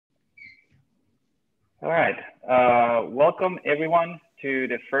All right. Welcome everyone to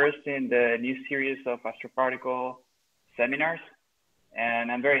the first in the new series of Astroparticle seminars.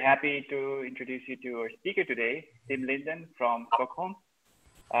 And I'm very happy to introduce you to our speaker today, Tim Linden from Stockholm.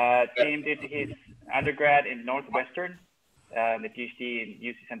 Tim did his undergrad in Northwestern, the PhD in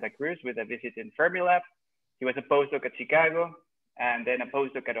UC Santa Cruz with a visit in Fermilab. He was a postdoc at Chicago and then a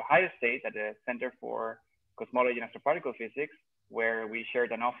postdoc at Ohio State at the Center for Cosmology and Astroparticle Physics, where we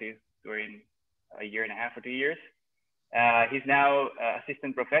shared an office during a year and a half or 2 years. He's now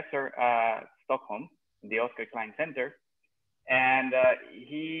assistant professor at Stockholm in the Oskar Klein Center. And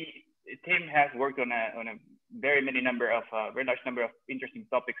Tim has worked on a very large number of interesting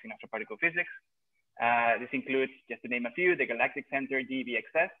topics in astroparticle physics. This includes, just to name a few, the Galactic Center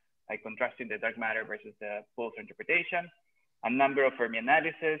DBXS, like contrasting the dark matter versus the pulsar interpretation, a number of Fermi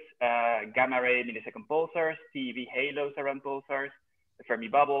analysis, gamma ray millisecond pulsars, TeV halos around pulsars, the Fermi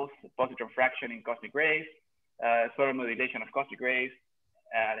bubbles, positron fraction in cosmic rays, solar modulation of cosmic rays,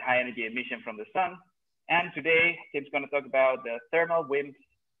 high energy emission from the sun. And today, Tim's going to talk about the thermal WIMPs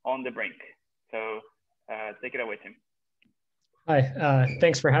on the Brink. So take it away, Tim. Hi,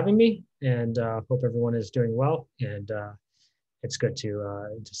 thanks for having me, and hope everyone is doing well. And it's good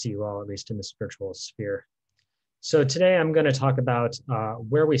to see you all, at least in this virtual sphere. So today I'm going to talk about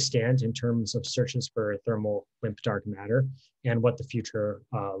where we stand in terms of searches for thermal WIMP dark matter and what the future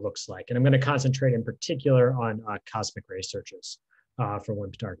looks like. And I'm going to concentrate in particular on cosmic ray searches for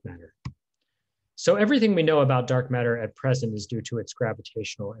WIMP dark matter. So everything we know about dark matter at present is due to its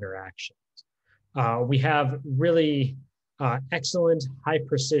gravitational interactions. We have really excellent high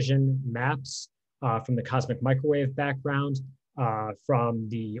precision maps from the cosmic microwave background, from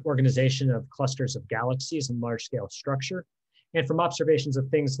the organization of clusters of galaxies in large scale structure, and from observations of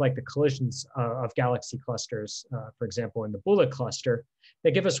things like the collisions of galaxy clusters, for example, in the Bullet cluster,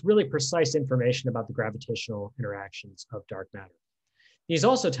 that give us really precise information about the gravitational interactions of dark matter. These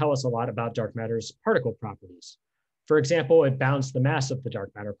also tell us a lot about dark matter's particle properties. For example, it bounds the mass of the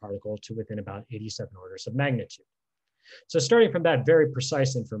dark matter particle to within about 87 orders of magnitude. So starting from that very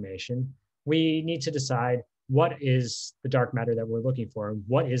precise information, we need to decide what is the dark matter that we're looking for and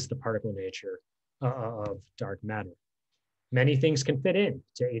what is the particle nature of dark matter. Many things can fit in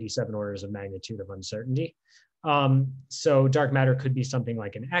to 87 orders of magnitude of uncertainty. So dark matter could be something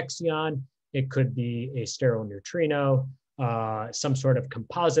like an axion, it could be a sterile neutrino, some sort of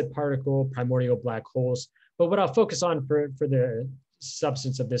composite particle, primordial black holes. But what I'll focus on for the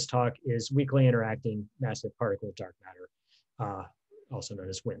substance of this talk is weakly interacting massive particle dark matter, also known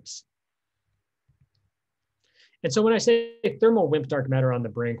as WIMPs. And so when I say thermal WIMP dark matter on the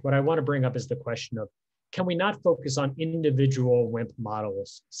Brink, what I want to bring up is the question of, can we not focus on individual WIMP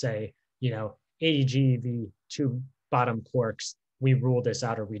models, say, AEG, the two bottom quarks, we rule this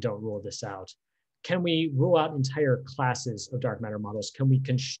out or we don't rule this out? Can we rule out entire classes of dark matter models? Can we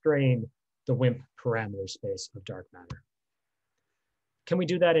constrain the WIMP parameter space of dark matter? Can we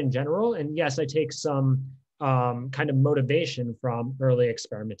do that in general? And yes, I take some kind of motivation from early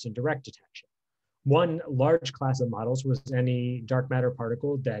experiments in direct detection. One large class of models was any dark matter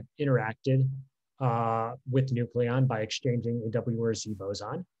particle that interacted with nucleon by exchanging a W or Z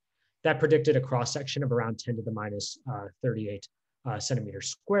boson. That predicted a cross-section of around 10 to the minus 38 centimeters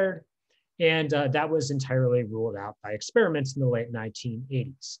squared. And that was entirely ruled out by experiments in the late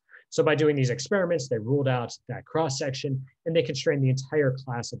 1980s. So by doing these experiments, they ruled out that cross-section and they constrained the entire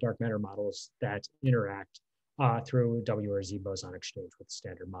class of dark matter models that interact through W or Z boson exchange with the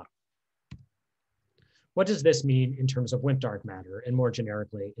standard model. What does this mean in terms of WIMP dark matter and more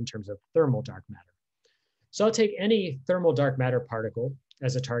generically in terms of thermal dark matter? So I'll take any thermal dark matter particle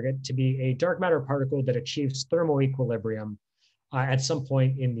as a target to be a dark matter particle that achieves thermal equilibrium at some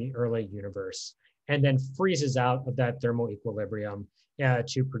point in the early universe and then freezes out of that thermal equilibrium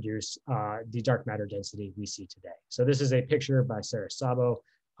to produce the dark matter density we see today. So this is a picture by Sarah Szabo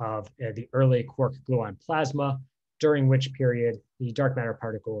of the early quark gluon plasma, during which period the dark matter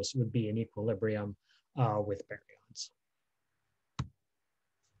particles would be in equilibrium with baryons.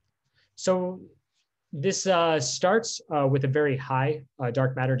 So this starts with a very high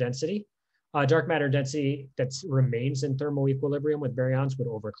dark matter density. Dark matter density that remains in thermal equilibrium with baryons would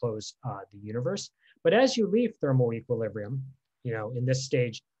overclose the universe. But as you leave thermal equilibrium, in this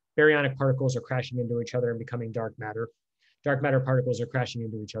stage, baryonic particles are crashing into each other and becoming dark matter. Dark matter particles are crashing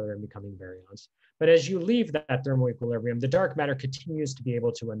into each other and becoming baryons. But as you leave that thermal equilibrium, the dark matter continues to be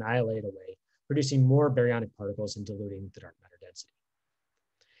able to annihilate away, producing more baryonic particles and diluting the dark matter density.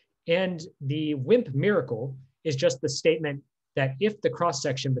 And the WIMP miracle is just the statement that if the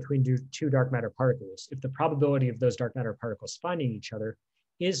cross-section between two dark matter particles, if the probability of those dark matter particles finding each other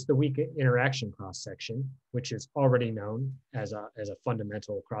is the weak interaction cross-section, which is already known as a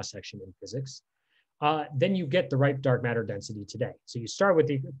fundamental cross-section in physics, then you get the right dark matter density today. So you start with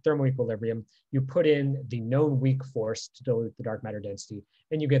the thermal equilibrium, you put in the known weak force to dilute the dark matter density,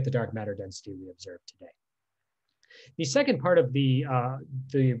 and you get the dark matter density we observe today. The second part of the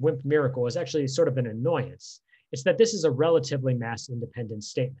WIMP miracle is actually sort of an annoyance. It's that this is a relatively mass-independent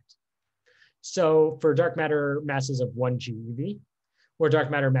statement. So for dark matter masses of 1 GeV, or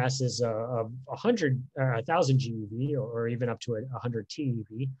dark matter masses of 1,000 GeV, or even up to 100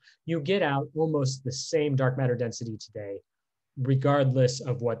 TeV, you get out almost the same dark matter density today, regardless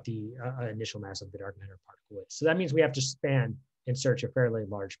of what the initial mass of the dark matter particle is. So that means we have to span and search a fairly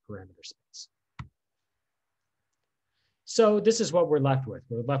large parameter space. So this is what we're left with.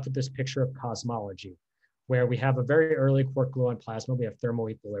 We're left with this picture of cosmology, where we have a very early quark gluon plasma, we have thermal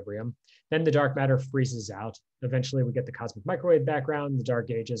equilibrium, then the dark matter freezes out. Eventually we get the cosmic microwave background, the dark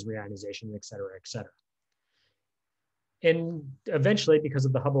ages, reionization, et cetera, et cetera. And eventually, because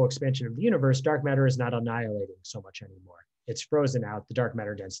of the Hubble expansion of the universe, dark matter is not annihilating so much anymore. It's frozen out, the dark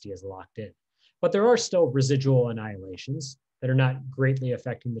matter density is locked in. But there are still residual annihilations that are not greatly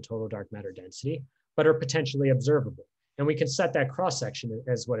affecting the total dark matter density, but are potentially observable. And we can set that cross-section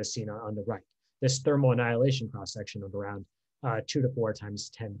as what is seen on the right. This thermal annihilation cross-section of around 2 to 4 times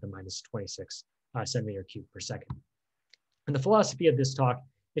 10 to the minus 26 centimeter cubed per second. And the philosophy of this talk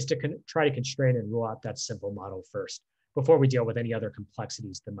is to try to constrain and rule out that simple model first, before we deal with any other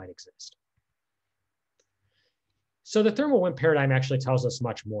complexities that might exist. So the thermal WIMP paradigm actually tells us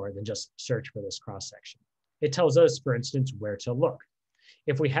much more than just search for this cross-section. It tells us, for instance, where to look.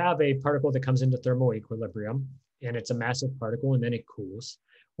 If we have a particle that comes into thermal equilibrium, and it's a massive particle and then it cools,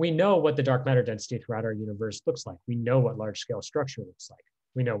 we know what the dark matter density throughout our universe looks like. We know what large-scale structure looks like.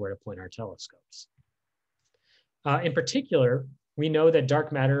 We know where to point our telescopes. In particular, we know that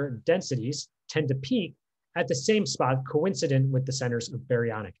dark matter densities tend to peak at the same spot coincident with the centers of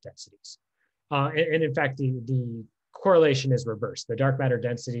baryonic densities. And in fact, the correlation is reversed. The dark matter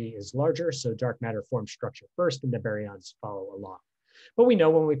density is larger, so dark matter forms structure first and the baryons follow along. But we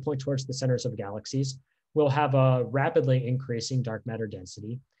know when we point towards the centers of galaxies, we'll have a rapidly increasing dark matter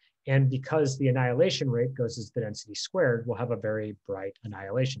density. And because the annihilation rate goes as the density squared, we'll have a very bright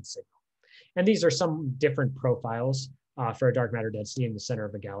annihilation signal. And these are some different profiles for a dark matter density in the center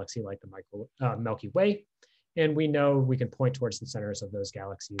of a galaxy like the Milky Way. And we know we can point towards the centers of those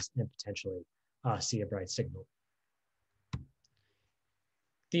galaxies and potentially see a bright signal.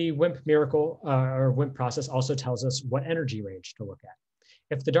 The WIMP miracle or WIMP process also tells us what energy range to look at.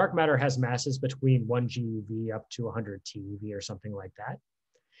 If the dark matter has masses between 1 GeV up to 100 TeV or something like that,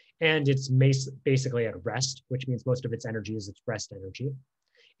 and it's basically at rest, which means most of its energy is its rest energy,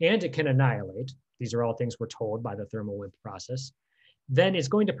 and it can annihilate, these are all things we're told by the thermal WIMP process, then it's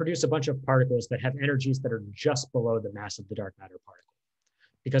going to produce a bunch of particles that have energies that are just below the mass of the dark matter particle.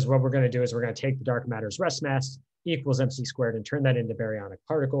 Because what we're going to do is we're going to take the dark matter's rest mass equals mc squared and turn that into baryonic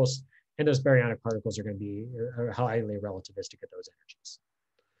particles, and those baryonic particles are going to be highly relativistic at those energies.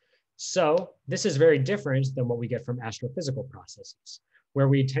 So this is very different than what we get from astrophysical processes, where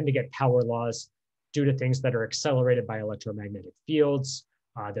we tend to get power laws due to things that are accelerated by electromagnetic fields.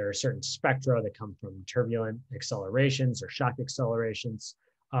 There are certain spectra that come from turbulent accelerations or shock accelerations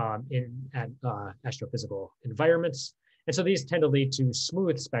at astrophysical environments. And so these tend to lead to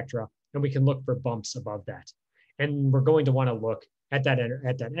smooth spectra, and we can look for bumps above that. And we're going to want to look at that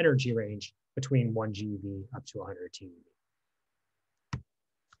energy range between 1 GeV up to 100 TeV.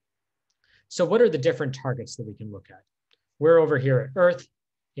 So what are the different targets that we can look at? We're over here at Earth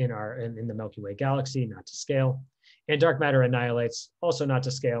in the Milky Way galaxy, not to scale. And dark matter annihilates, also not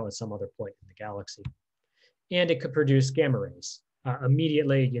to scale at some other point in the galaxy. And it could produce gamma rays.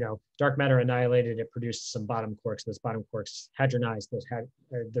 Immediately, dark matter annihilated, it produced some bottom quarks. Those bottom quarks hadronized,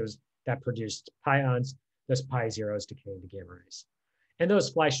 that produced pions. Those pi zeros decay into gamma rays. And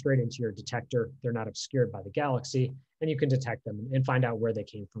those fly straight into your detector. They're not obscured by the galaxy, and you can detect them and find out where they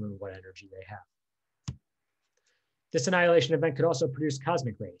came from and what energy they have. This annihilation event could also produce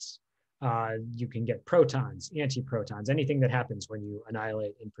cosmic rays. You can get protons, antiprotons, anything that happens when you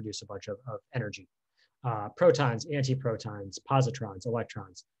annihilate and produce a bunch of energy. Protons, antiprotons, positrons,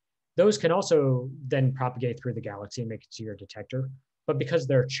 electrons. Those can also then propagate through the galaxy and make it to your detector. But because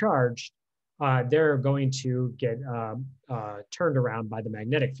they're charged, they're going to get turned around by the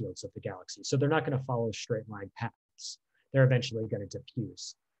magnetic fields of the galaxy. So they're not going to follow straight line paths. They're eventually going to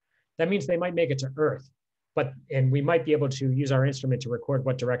diffuse. That means they might make it to Earth, and we might be able to use our instrument to record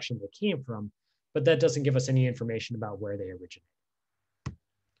what direction they came from, but that doesn't give us any information about where they originate.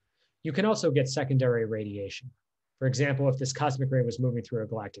 You can also get secondary radiation. For example, if this cosmic ray was moving through a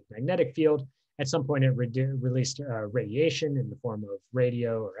galactic magnetic field, at some point it released radiation in the form of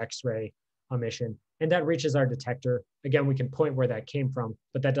radio or X-ray emission, and that reaches our detector. Again, we can point where that came from,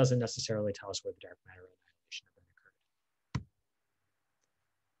 but that doesn't necessarily tell us where the dark matter annihilation event occurred.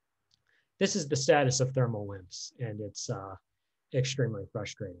 This is the status of thermal WIMPs, and it's extremely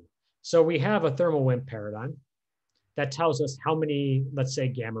frustrating. So we have a thermal WIMP paradigm that tells us how many, let's say,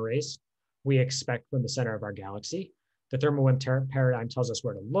 gamma rays we expect from the center of our galaxy. The thermal WIMP paradigm tells us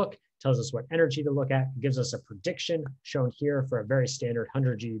where to look, tells us what energy to look at, gives us a prediction shown here for a very standard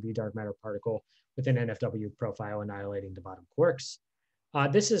 100 GeV dark matter particle with an NFW profile annihilating the bottom quarks.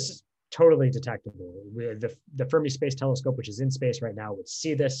 This is totally detectable. The Fermi Space Telescope, which is in space right now, would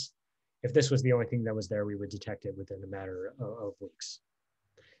see this. If this was the only thing that was there, we would detect it within a matter of weeks.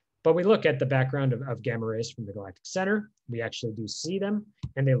 But we look at the background of gamma rays from the galactic center. We actually do see them,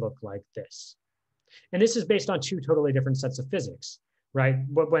 and they look like this. And this is based on two totally different sets of physics, right?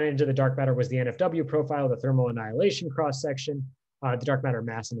 What went into the dark matter was the NFW profile, the thermal annihilation cross-section, the dark matter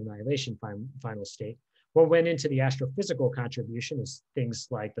mass and annihilation final state. What went into the astrophysical contribution is things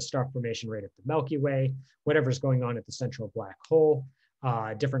like the star formation rate of the Milky Way, whatever's going on at the central black hole,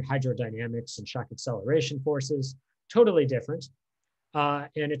 different hydrodynamics and shock acceleration forces, totally different. And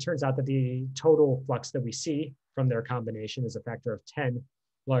it turns out that the total flux that we see from their combination is a factor of 10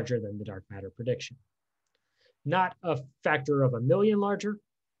 larger than the dark matter prediction. Not a factor of 1,000,000 larger,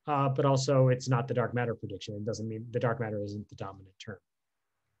 but also it's not the dark matter prediction. It doesn't mean the dark matter isn't the dominant term.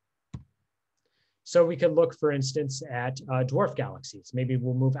 So we could look, for instance, at dwarf galaxies. Maybe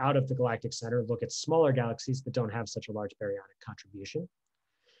we'll move out of the galactic center, look at smaller galaxies that don't have such a large baryonic contribution.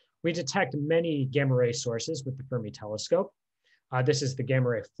 We detect many gamma ray sources with the Fermi telescope. This is the gamma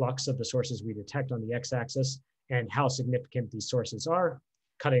ray flux of the sources we detect on the x-axis and how significant these sources are,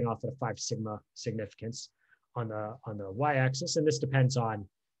 cutting off at a 5 sigma significance on the y-axis. And this depends on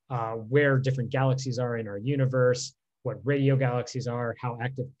where different galaxies are in our universe, what radio galaxies are, how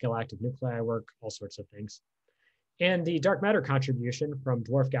active galactic nuclei work, all sorts of things. And the dark matter contribution from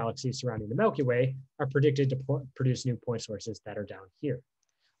dwarf galaxies surrounding the Milky Way are predicted to produce new point sources that are down here,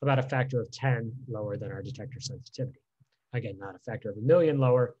 about a factor of 10 lower than our detector sensitivity. Again, not a factor of 1,000,000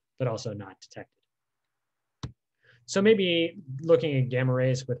 lower, but also not detected. So maybe looking at gamma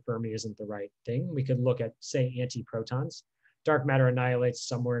rays with Fermi isn't the right thing. We could look at, say, antiprotons. Dark matter annihilates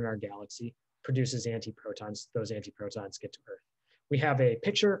somewhere in our galaxy, produces antiprotons. Those antiprotons get to Earth. We have a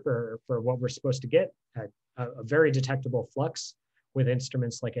picture for what we're supposed to get, a very detectable flux with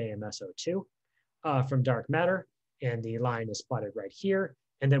instruments like AMSO2 from dark matter. And the line is plotted right here.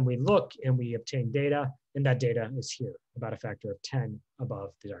 And then we look and we obtain data, and that data is here, about a factor of 10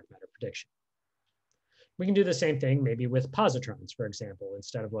 above the dark matter prediction. We can do the same thing maybe with positrons, for example.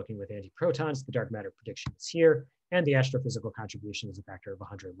 Instead of looking with antiprotons, the dark matter prediction is here, and the astrophysical contribution is a factor of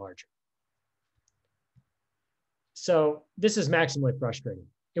 100 larger. So this is maximally frustrating.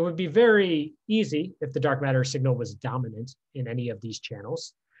 It would be very easy if the dark matter signal was dominant in any of these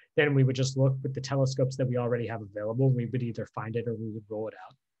channels. Then we would just look with the telescopes that we already have available. We would either find it or we would roll it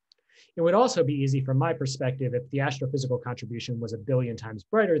out. It would also be easy from my perspective if the astrophysical contribution was 1,000,000,000 times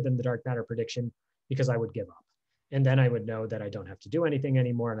brighter than the dark matter prediction, because I would give up. And then I would know that I don't have to do anything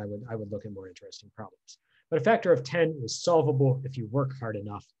anymore, and I would look at more interesting problems. But a factor of 10 is solvable if you work hard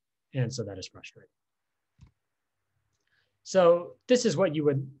enough, and so that is frustrating. So this is what you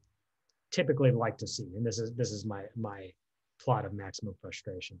would typically like to see, and this is my plot of maximum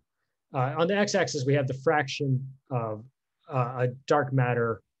frustration. On the x-axis, we have the fraction of a dark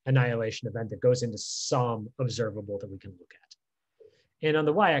matter annihilation event that goes into some observable that we can look at. And on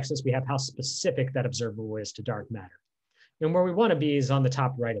the y-axis, we have how specific that observable is to dark matter. And where we want to be is on the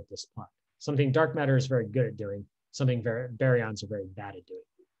top right of this plot. Something dark matter is very good at doing, something baryons are very bad at doing,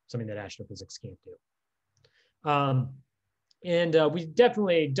 something that astrophysics can't do. We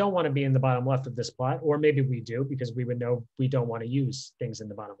definitely don't want to be in the bottom left of this plot, or maybe we do, because we would know we don't want to use things in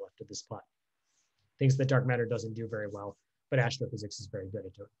the bottom left of this plot. Things that dark matter doesn't do very well, but astrophysics is very good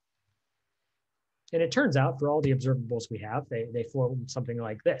at doing. And it turns out for all the observables we have, they form something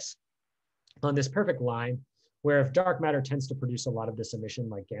like this. On this perfect line, where if dark matter tends to produce a lot of this emission,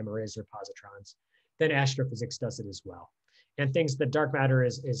 like gamma rays or positrons, then astrophysics does it as well. And things that dark matter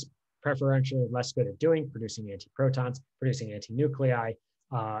is preferentially less good at doing, producing antiprotons, producing antinuclei,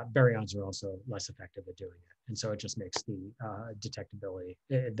 baryons are also less effective at doing it. And so it just makes the detectability,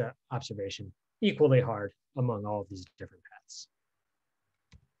 the observation, equally hard among all of these different paths.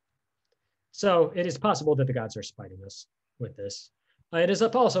 So it is possible that the gods are spiting us with this. It is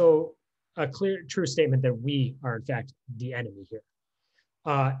also a clear, true statement that we are in fact the enemy here.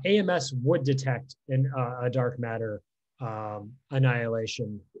 AMS would detect a dark matter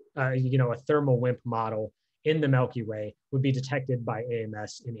annihilation, a thermal WIMP model in the Milky Way would be detected by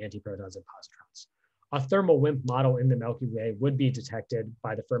AMS in antiprotons and positrons. A thermal WIMP model in the Milky Way would be detected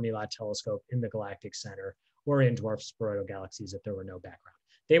by the Fermi-Lat telescope in the galactic center or in dwarf spheroidal galaxies if there were no background.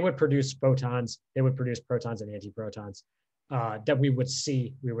 They would produce photons, they would produce protons and antiprotons that we would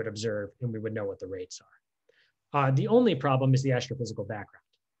see, we would observe, and we would know what the rates are. The only problem is the astrophysical background,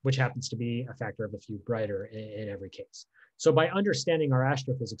 which happens to be a factor of a few brighter in every case. So by understanding our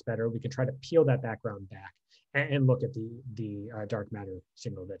astrophysics better, we can try to peel that background back and look at the dark matter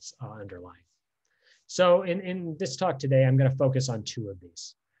signal that's underlying. So in this talk today, I'm going to focus on two of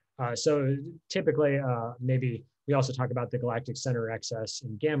these. So typically, maybe we also talk about the galactic center excess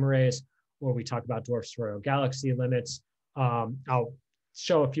and gamma rays, or we talk about dwarf spheroidal galaxy limits. I'll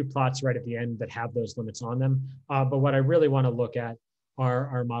show a few plots right at the end that have those limits on them. But what I really want to look at are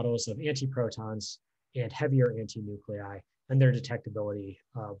our models of antiprotons and heavier antinuclei and their detectability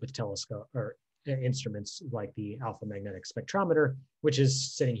with telescope or instruments like the alpha magnetic spectrometer, which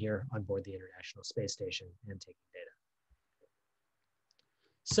is sitting here on board the International Space Station and taking data.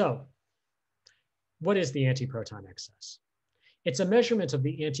 So what is the antiproton excess? It's a measurement of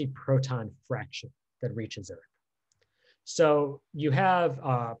the antiproton fraction that reaches Earth. So you have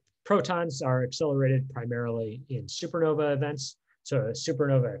protons are accelerated primarily in supernova events. So a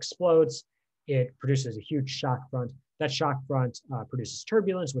supernova explodes, it produces a huge shock front. That shock front produces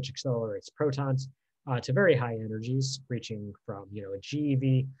turbulence, which accelerates protons to very high energies, reaching from a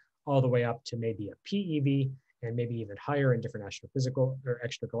GeV all the way up to maybe a PeV, and maybe even higher in different astrophysical or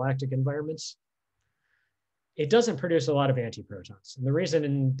extragalactic environments. It doesn't produce a lot of antiprotons. And the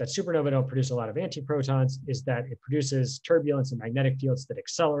reason that supernova don't produce a lot of antiprotons is that it produces turbulence and magnetic fields that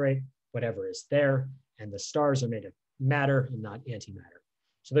accelerate whatever is there, and the stars are made of matter and not antimatter.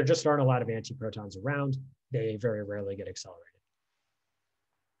 So there just aren't a lot of antiprotons around. They very rarely get accelerated.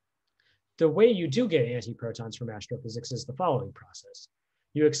 The way you do get antiprotons from astrophysics is the following process.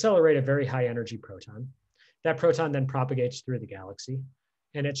 You accelerate a very high energy proton. That proton then propagates through the galaxy.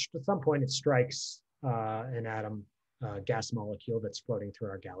 And at some point it strikes an atom gas molecule that's floating through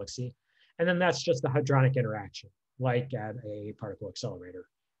our galaxy. And then that's just the hadronic interaction, like at a particle accelerator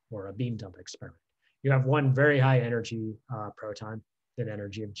or a beam dump experiment. You have one very high energy proton, an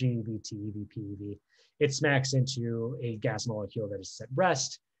energy of GeV, TeV, PeV. It smacks into a gas molecule that is at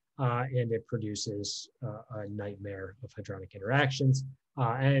rest, and it produces a nightmare of hadronic interactions.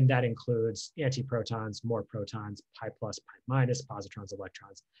 And that includes antiprotons, more protons, pi plus, pi minus, positrons,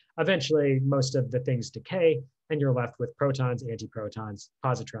 electrons. Eventually, most of the things decay, and you're left with protons, antiprotons,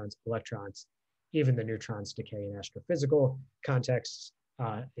 positrons, electrons. Even the neutrons decay in astrophysical contexts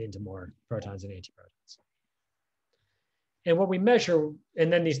into more protons and antiprotons. And what we measure,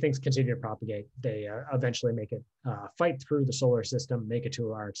 and then these things continue to propagate. They eventually make it fight through the solar system, make it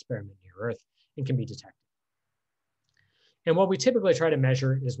to our experiment near Earth, and can be detected. And what we typically try to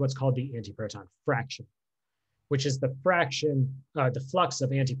measure is what's called the antiproton fraction, which is the fraction, the flux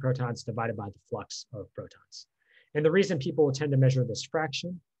of antiprotons divided by the flux of protons. And the reason people tend to measure this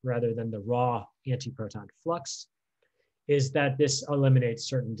fraction rather than the raw antiproton flux is that this eliminates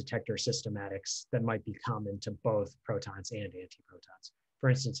certain detector systematics that might be common to both protons and antiprotons. For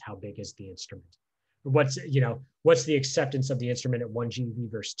instance, how big is the instrument? What's the acceptance of the instrument at 1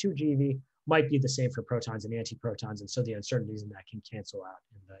 GeV versus 2 GeV might be the same for protons and antiprotons, and so the uncertainties in that can cancel out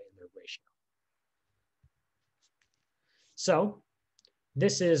in the ratio. So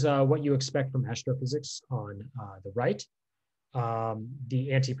this is what you expect from astrophysics on the right. The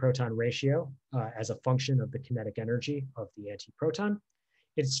antiproton ratio as a function of the kinetic energy of the antiproton.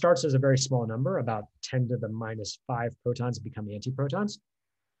 It starts as a very small number, about 10 to the minus 5 protons become antiprotons.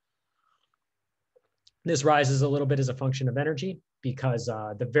 This rises a little bit as a function of energy because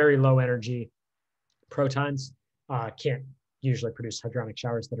the very low energy protons can't usually produce hadronic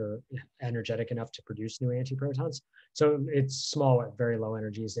showers that are energetic enough to produce new antiprotons. So it's small at very low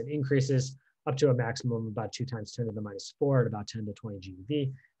energies. It increases up to a maximum of about 2 times 10 to the minus 4 at about 10 to 20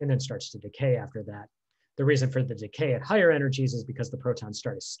 GeV, and then starts to decay after that. The reason for the decay at higher energies is because the protons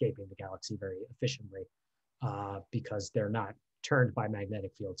start escaping the galaxy very efficiently because they're not turned by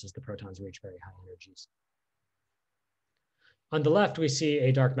magnetic fields as the protons reach very high energies. On the left, we see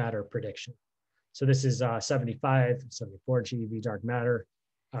a dark matter prediction. So this is 74 GeV dark matter,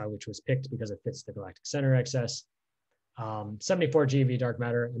 which was picked because it fits the galactic center excess. 74 GeV dark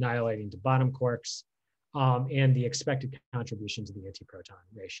matter annihilating to bottom quarks, and the expected contribution to the antiproton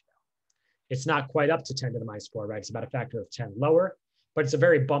ratio. It's not quite up to 10 to the minus 4, right? It's about a factor of 10 lower, but it's a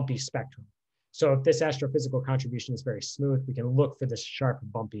very bumpy spectrum. So if this astrophysical contribution is very smooth, we can look for this sharp,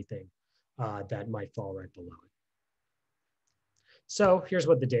 bumpy thing that might fall right below it. So here's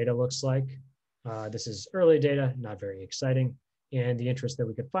what the data looks like. This is early data, not very exciting. And the interest that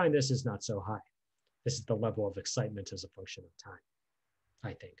we could find this is not so high. This is the level of excitement as a function of time,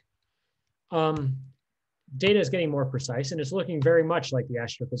 I think. Data is getting more precise and it's looking very much like the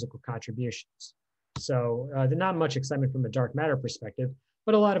astrophysical contributions. So there's not much excitement from a dark matter perspective,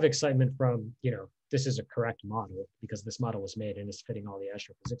 but a lot of excitement from, this is a correct model because this model was made and is fitting all the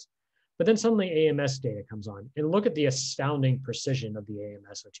astrophysics. But then suddenly AMS data comes on and look at the astounding precision of the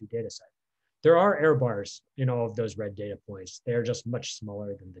AMS02 data set. There are error bars in all of those red data points. They're just much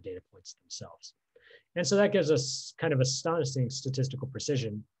smaller than the data points themselves. And so that gives us kind of astonishing statistical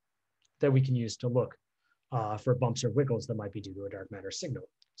precision that we can use to look for bumps or wiggles that might be due to a dark matter signal.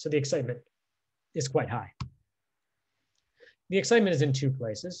 So the excitement is quite high. The excitement is in two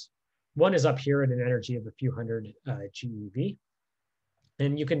places. One is up here at an energy of a few hundred GeV.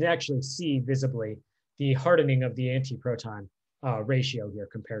 And you can actually see visibly the hardening of the antiproton ratio here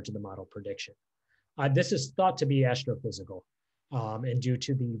compared to the model prediction. This is thought to be astrophysical and due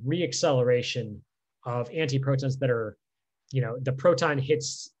to the reacceleration of antiprotons that are, the proton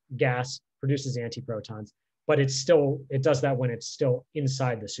hits gas, produces antiprotons, but it does that when it's still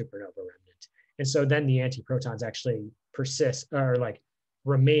inside the supernova remnant. And so then the antiprotons actually persist or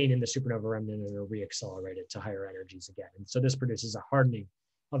remain in the supernova remnant and are reaccelerated to higher energies again. And so this produces a hardening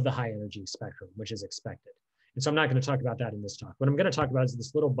of the high energy spectrum, which is expected. And so I'm not going to talk about that in this talk. What I'm going to talk about is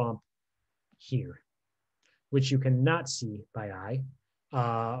this little bump here, which you cannot see by eye,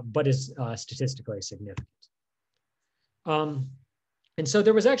 but is statistically significant. And so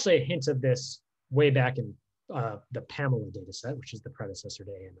there was actually a hint of this way back in the Pamela data set, which is the predecessor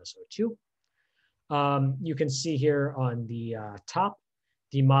to AMS02. You can see here on the top,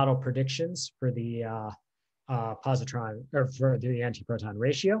 the model predictions for the positron or for the antiproton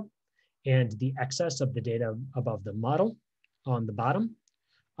ratio and the excess of the data above the model on the bottom,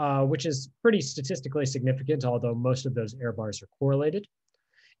 which is pretty statistically significant, although most of those error bars are correlated.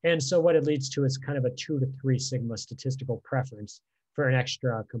 And so what it leads to is kind of a 2 to 3 sigma statistical preference for an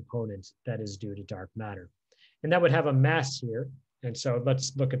extra component that is due to dark matter. And that would have a mass here. And so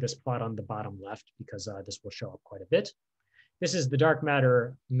let's look at this plot on the bottom left because this will show up quite a bit. This is the dark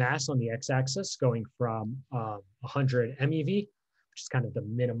matter mass on the x-axis going from 100 MeV, which is kind of the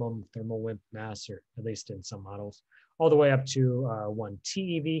minimum thermal WIMP mass, or at least in some models, all the way up to 1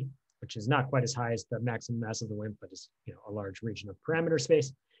 TeV, which is not quite as high as the maximum mass of the WIMP, but is a large region of parameter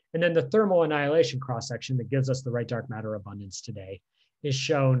space. And then the thermal annihilation cross-section that gives us the right dark matter abundance today is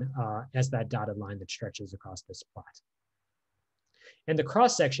shown as that dotted line that stretches across this plot. And the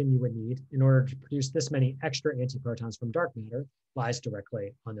cross-section you would need in order to produce this many extra antiprotons from dark matter lies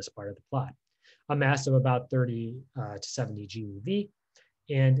directly on this part of the plot. A mass of about 30 to 70 GeV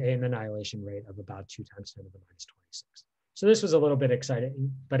and an annihilation rate of about 2 times 10 to the minus 26. So this was a little bit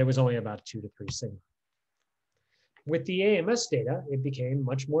exciting, but it was only about 2 to 3 sigma. With the AMS data, it became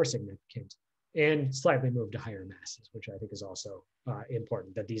much more significant and slightly moved to higher masses, which I think is also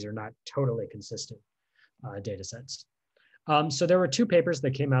important, that these are not totally consistent data sets. So there were 2 papers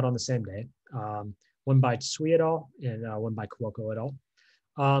that came out on the same day, one by Tsui et al. And one by Cuoco et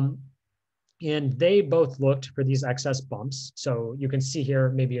al. And they both looked for these excess bumps. So you can see here,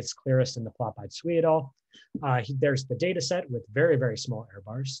 maybe it's clearest in the plot by Tsui et al. There's the data set with very, very small error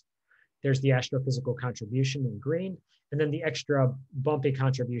bars. There's the astrophysical contribution in green, and then the extra bumpy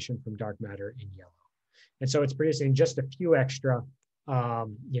contribution from dark matter in yellow. And so it's producing just a few extra,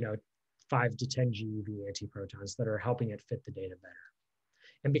 5 to 10 GeV antiprotons that are helping it fit the data better.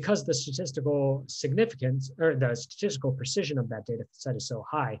 And because the statistical significance or the statistical precision of that data set is so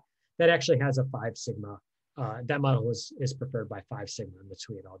high, that actually has a 5 sigma. That model is preferred by 5 sigma in the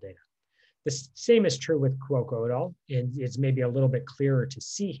Tsui et al. Data. The same is true with Cuoco et al. And it's maybe a little bit clearer to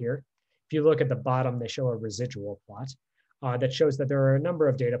see here. If you look at the bottom, they show a residual plot that shows that there are a number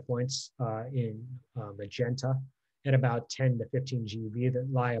of data points in magenta at about 10 to 15 GeV that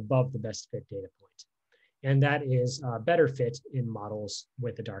lie above the best fit data point. And that is better fit in models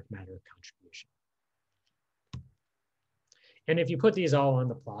with a dark matter contribution. And if you put these all on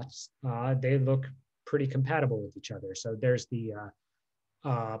the plots, they look pretty compatible with each other. So there's the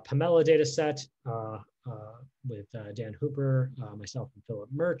Pamela data set with Dan Hooper, myself, and Philip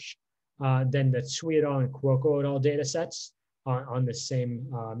Murch. Then the Tsui et al. And Cuoco et al. Data sets on the same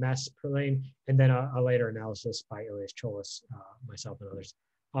mass per lane, and then a later analysis by Ilias Cholas, myself, and others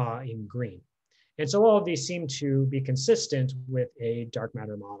in green. And so all of these seem to be consistent with a dark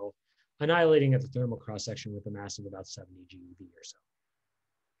matter model, annihilating at the thermal cross-section with a mass of about 70 GeV or so.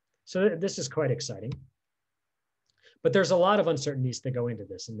 So this is quite exciting. But there's a lot of uncertainties that go into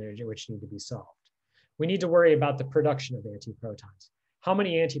this and which need to be solved. We need to worry about the production of antiprotons. How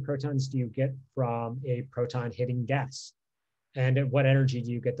many antiprotons do you get from a proton hitting gas? And at what energy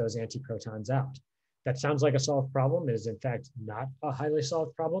do you get those antiprotons out? That sounds like a solved problem. It is in fact not a highly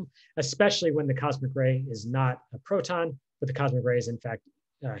solved problem, especially when the cosmic ray is not a proton, but the cosmic ray is in fact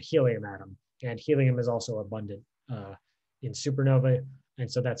a helium atom. And helium is also abundant in supernovae.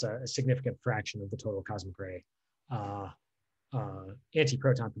 And so that's a significant fraction of the total cosmic ray.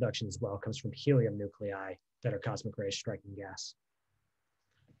 Antiproton production as well comes from helium nuclei that are cosmic rays striking gas.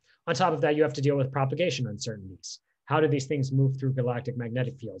 On top of that, you have to deal with propagation uncertainties. How do these things move through galactic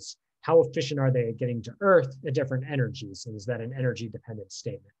magnetic fields? How efficient are they at getting to Earth at different energies? And is that an energy dependent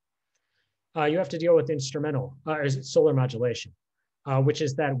statement? You have to deal with solar modulation, which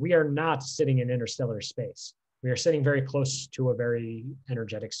is that we are not sitting in interstellar space. We are sitting very close to a very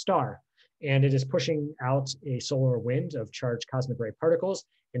energetic star, and it is pushing out a solar wind of charged cosmic ray particles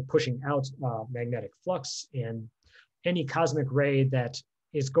and pushing out magnetic flux, and any cosmic ray that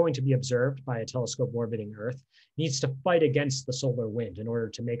is going to be observed by a telescope orbiting Earth needs to fight against the solar wind in order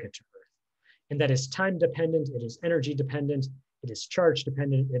to make it to Earth. And that is time dependent, it is energy dependent, it is charge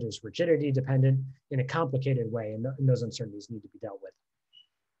dependent, it is rigidity dependent in a complicated way, and those uncertainties need to be dealt with.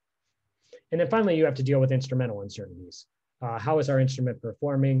 And then finally, you have to deal with instrumental uncertainties. How is our instrument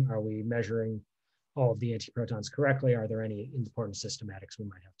performing? Are we measuring all of the antiprotons correctly? Are there any important systematics we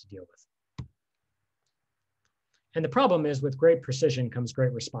might have to deal with? And the problem is, with great precision comes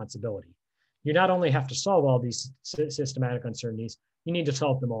great responsibility. You not only have to solve all these systematic uncertainties, you need to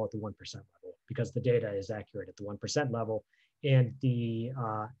solve them all at the 1% level, because the data is accurate at the 1% level, and the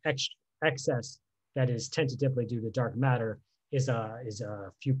excess that is tentatively due to dark matter is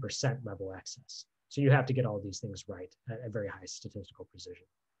a few percent level excess. So you have to get all of these things right at very high statistical precision.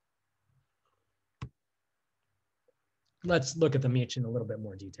 Let's look at them each in a little bit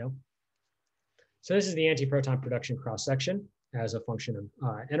more detail. So this is the antiproton production cross-section as a function of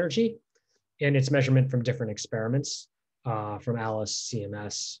energy, and its measurement from different experiments, from Alice,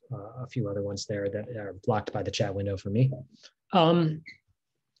 CMS, a few other ones there that are blocked by the chat window for me. And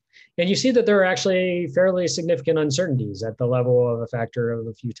you see that there are actually fairly significant uncertainties at the level of a factor of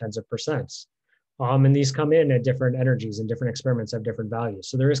a few tens of percents. And these come in at different energies, and different experiments have different values.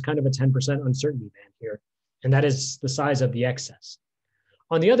 So there is kind of a 10% uncertainty band here, and that is the size of the excess.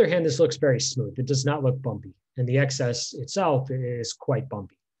 On the other hand, this looks very smooth. It does not look bumpy, and the excess itself is quite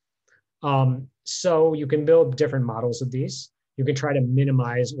bumpy. So you can build different models of these. You can try to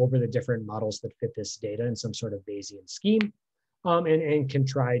minimize over the different models that fit this data in some sort of Bayesian scheme, and can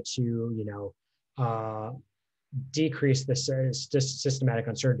try to, decrease the systematic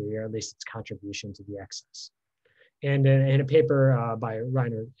uncertainty, or at least its contribution to the excess. And in a paper by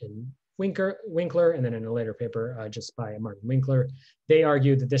Reiner and Winkler, and then in a later paper just by Martin Winkler, they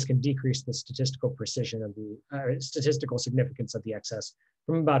argue that this can decrease the statistical precision of the statistical significance of the excess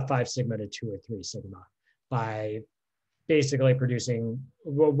from about 5 sigma to 2 or 3 sigma by basically producing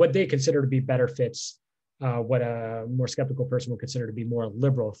what they consider to be better fits, what a more skeptical person would consider to be more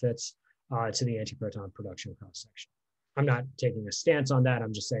liberal fits to the antiproton production cross-section. I'm not taking a stance on that.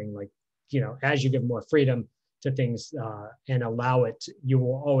 I'm just saying, like, as you give more freedom to things and allow it, you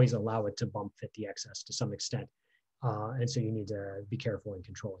will always allow it to bump fit the excess to some extent. And so you need to be careful in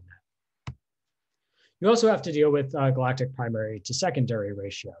controlling that. You also have to deal with galactic primary to secondary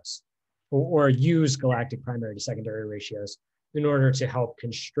ratios, or use galactic primary to secondary ratios in order to help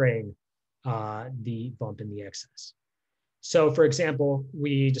constrain the bump in the excess. So for example,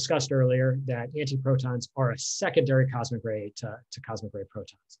 we discussed earlier that antiprotons are a secondary cosmic ray to cosmic ray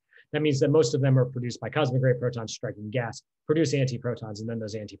protons. That means that most of them are produced by cosmic ray protons striking gas, produce antiprotons, and then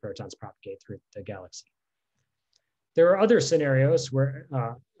those antiprotons propagate through the galaxy. There are other scenarios where,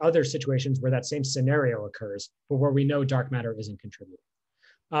 other situations where that same scenario occurs, but where we know dark matter isn't contributing.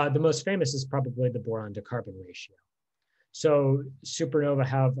 The most famous is probably the boron to carbon ratio. So supernova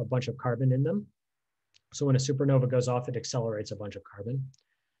have a bunch of carbon in them. So when a supernova goes off, it accelerates a bunch of carbon.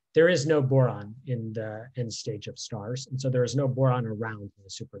 There is no boron in the end stage of stars. And so there is no boron around when a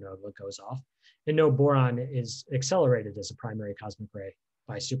supernova goes off. And no boron is accelerated as a primary cosmic ray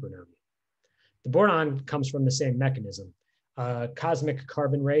by supernovae. The boron comes from the same mechanism. A cosmic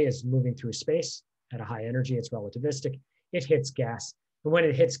carbon ray is moving through space at a high energy. It's relativistic. It hits gas. And when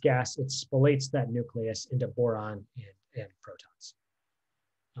it hits gas, it spalates that nucleus into boron and protons.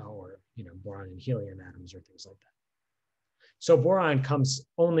 Or boron and helium atoms or things like that. So boron comes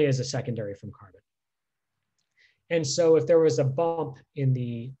only as a secondary from carbon. And so if there was a bump in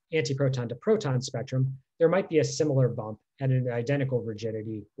the antiproton to proton spectrum, there might be a similar bump at an identical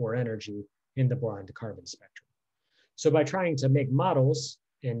rigidity or energy in the boron to carbon spectrum. So by trying to make models,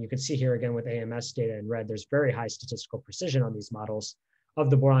 and you can see here again with AMS data in red, there's very high statistical precision on these models of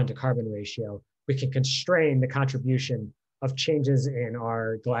the boron to carbon ratio. We can constrain the contribution of changes in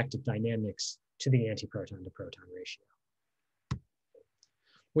our galactic dynamics to the antiproton to proton ratio.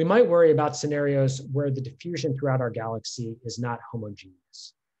 We might worry about scenarios where the diffusion throughout our galaxy is not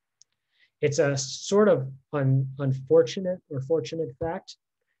homogeneous. It's a sort of unfortunate or fortunate fact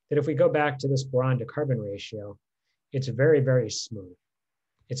that if we go back to this boron to carbon ratio, it's very, very smooth.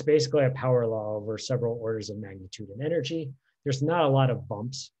 It's basically a power law over several orders of magnitude in energy. There's not a lot of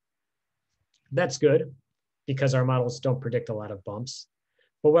bumps. That's good because our models don't predict a lot of bumps.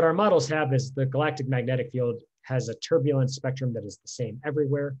 But what our models have is the galactic magnetic field has a turbulent spectrum that is the same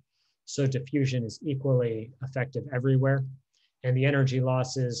everywhere. So diffusion is equally effective everywhere. And the energy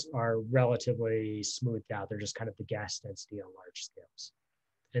losses are relatively smoothed out. They're just kind of the gas density on large scales.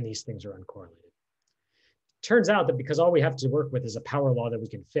 And these things are uncorrelated. Turns out that because all we have to work with is a power law that we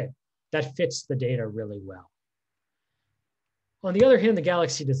can fit, that fits the data really well. On the other hand, the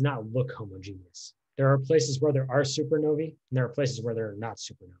galaxy does not look homogeneous. There are places where there are supernovae, and there are places where there are not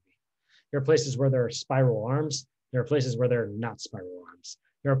supernovae. There are places where there are spiral arms. There are places where there are not spiral arms.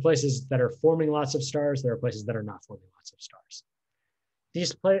 There are places that are forming lots of stars. There are places that are not forming lots of stars.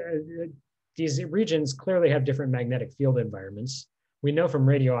 These regions clearly have different magnetic field environments. We know from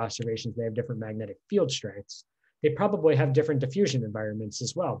radio observations they have different magnetic field strengths. They probably have different diffusion environments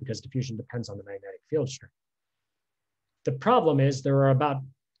as well, because diffusion depends on the magnetic field strength. The problem is there are about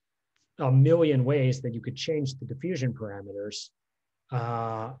 1 million ways that you could change the diffusion parameters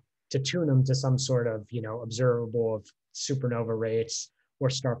to tune them to some sort of, observable of supernova rates or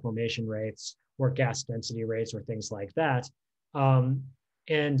star formation rates or gas density rates or things like that.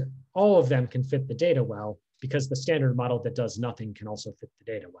 And all of them can fit the data well because the standard model that does nothing can also fit the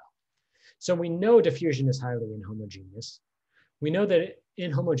data well. So we know diffusion is highly inhomogeneous. We know that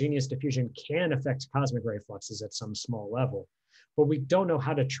inhomogeneous diffusion can affect cosmic ray fluxes at some small level, but we don't know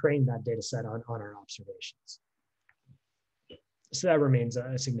how to train that data set on our observations. So that remains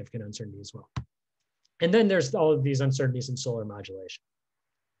a significant uncertainty as well. And then there's all of these uncertainties in solar modulation.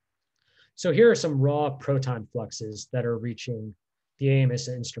 So here are some raw proton fluxes that are reaching the AMS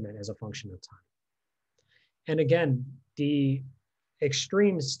instrument as a function of time. And again, the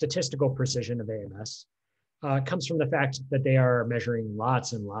extreme statistical precision of AMS comes from the fact that they are measuring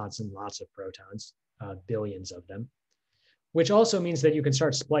lots and lots and lots of protons, billions of them, which also means that you can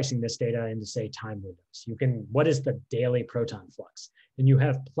start splicing this data into, say, time windows. What is the daily proton flux? And you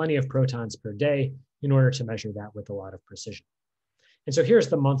have plenty of protons per day in order to measure that with a lot of precision. And so here's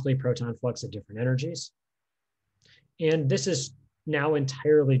the monthly proton flux at different energies. And this is now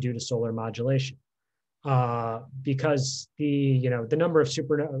entirely due to solar modulation because the number of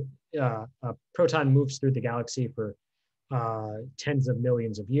supernova proton moves through the galaxy for tens of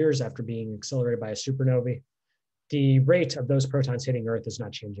millions of years after being accelerated by a supernova. The rate of those protons hitting Earth is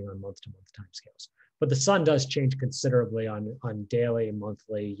not changing on month-to-month timescales, but the sun does change considerably on daily,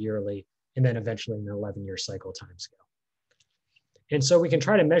 monthly, yearly, and then eventually an 11-year cycle timescale. And so we can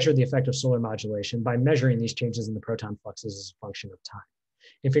try to measure the effect of solar modulation by measuring these changes in the proton fluxes as a function of time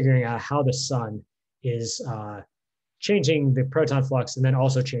and figuring out how the sun is changing the proton flux and then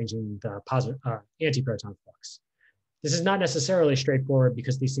also changing the antiproton flux. This is not necessarily straightforward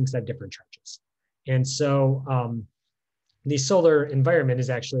because these things have different charges. And so the solar environment is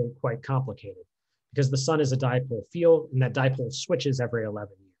actually quite complicated because the sun is a dipole field and that dipole switches every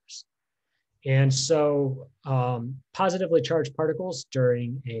 11 years. And so positively charged particles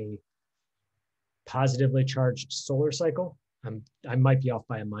during a positively charged solar cycle, I might be off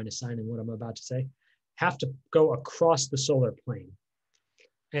by a minus sign in what I'm about to say, have to go across the solar plane.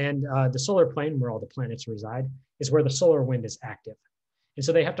 And the solar plane, where all the planets reside, is where the solar wind is active. And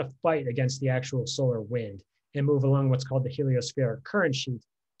so they have to fight against the actual solar wind and move along what's called the heliospheric current sheet,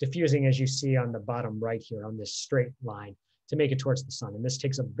 diffusing, as you see on the bottom right here on this straight line, to make it towards the sun. And this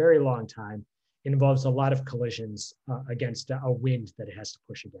takes a very long time. It involves a lot of collisions against a wind that it has to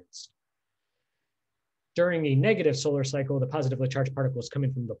push against. During a negative solar cycle, the positively charged particles come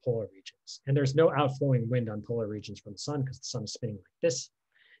in from the polar regions. And there's no outflowing wind on polar regions from the sun because the sun is spinning like this.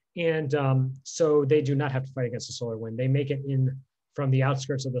 And so they do not have to fight against the solar wind. They make it in from the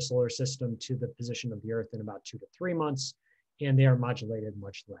outskirts of the solar system to the position of the Earth in about 2 to 3 months, and they are modulated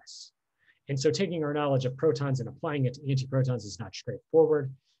much less. And so taking our knowledge of protons and applying it to antiprotons is not straightforward.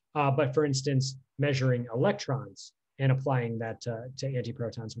 But for instance, measuring electrons and applying that to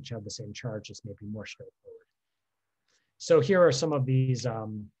antiprotons, which have the same charge, is maybe more straightforward. So here are some of these.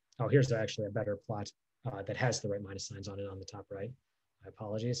 Oh, here's actually a better plot that has the right minus signs on it on the top right. My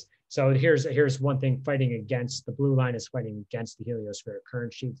apologies. So here's one thing fighting against, the blue line is fighting against the heliospheric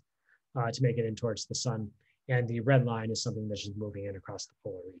current sheet to make it in towards the sun. And the red line is something that's just moving in across the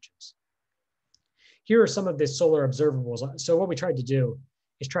polar regions. Here are some of the solar observables. So what we tried to do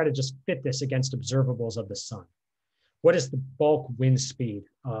is try to just fit this against observables of the sun. What is the bulk wind speed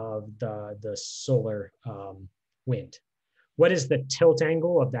of the solar wind? What is the tilt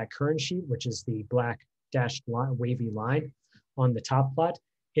angle of that current sheet, which is the black dashed line, wavy line on the top plot?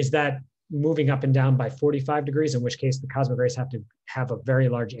 Is that moving up and down by 45 degrees, in which case the cosmic rays have to have a very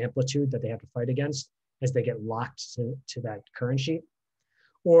large amplitude that they have to fight against as they get locked to that current sheet?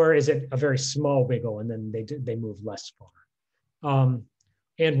 Or is it a very small wiggle and then they move less far?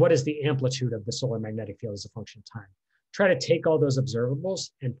 And what is the amplitude of the solar magnetic field as a function of time? Try to take all those observables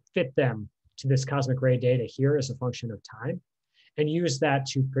and fit them to this cosmic ray data here as a function of time, and use that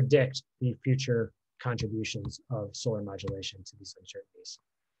to predict the future contributions of solar modulation to these uncertainties.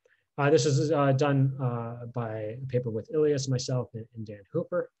 This is done by a paper with Ilias, myself, and Dan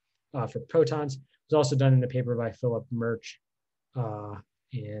Hooper for protons. It was also done in a paper by Philip Murch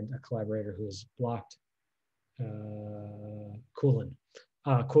and a collaborator who is blocked, Coolin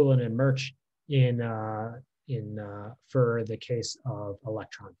and Murch for the case of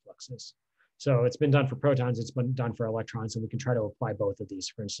electron fluxes. So it's been done for protons, it's been done for electrons, and we can try to apply both of these,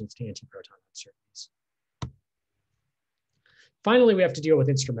 for instance, to antiproton uncertainties. Finally, we have to deal with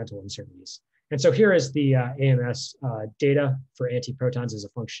instrumental uncertainties. And so here is the AMS data for antiprotons as a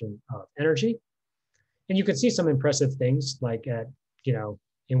function of energy. And you can see some impressive things like at,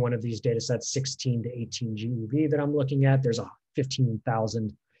 in one of these data sets, 16 to 18 GeV that I'm looking at, there's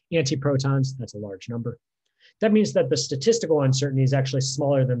 15,000 antiprotons. That's a large number. That means that the statistical uncertainty is actually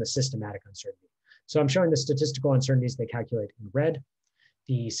smaller than the systematic uncertainty. So I'm showing the statistical uncertainties they calculate in red.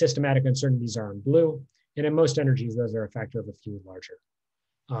 The systematic uncertainties are in blue. And in most energies, those are a factor of a few larger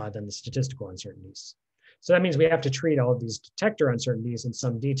than the statistical uncertainties. So that means we have to treat all of these detector uncertainties in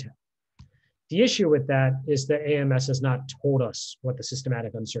some detail. The issue with that is that AMS has not told us what the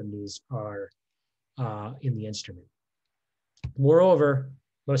systematic uncertainties are in the instrument. Moreover,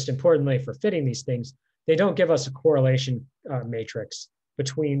 most importantly for fitting these things, they don't give us a correlation matrix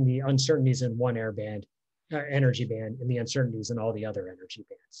between the uncertainties in one energy band and the uncertainties in all the other energy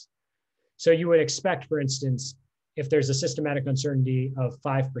bands. So you would expect, for instance, if there's a systematic uncertainty of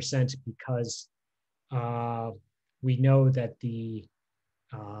 5% because we know that the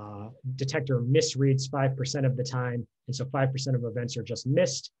detector misreads 5% of the time, and so 5% of events are just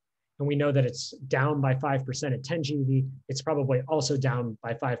missed, and we know that it's down by 5% at 10 GeV, it's probably also down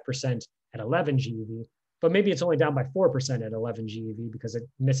by 5% at 11 GeV, but maybe it's only down by 4% at 11 GeV because it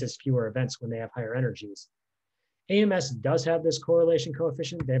misses fewer events when they have higher energies. AMS does have this correlation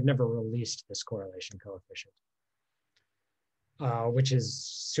coefficient. They've never released this correlation coefficient, which is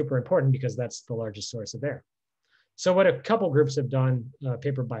super important because that's the largest source of error. So what a couple groups have done, a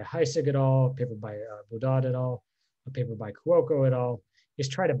paper by Heisig et al., a paper by Boudad et al., a paper by Cuoco et al., is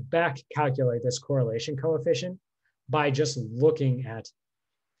try to back calculate this correlation coefficient by just looking at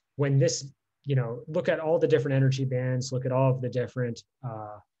when this, look at all the different energy bands, look at all of the different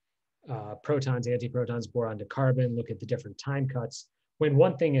protons, antiprotons, boron to carbon, look at the different time cuts. When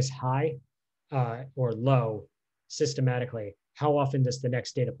one thing is high or low systematically, how often does the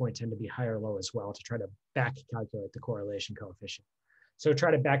next data point tend to be high or low as well to try to back calculate the correlation coefficient? So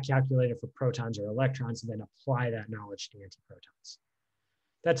try to back calculate it for protons or electrons and then apply that knowledge to antiprotons.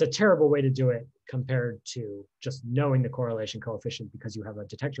 That's a terrible way to do it compared to just knowing the correlation coefficient because you have a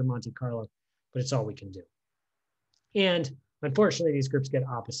detector Monte Carlo, but it's all we can do. And unfortunately, these groups get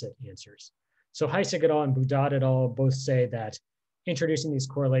opposite answers. So Heisig et al. And Boudad et al. Both say that introducing these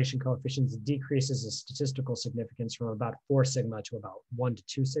correlation coefficients decreases the statistical significance from about 4 sigma to about 1 to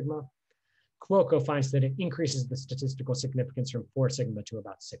 2 sigma. Cuoco finds that it increases the statistical significance from 4 sigma to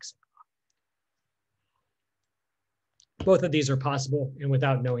about 6 sigma. Both of these are possible, and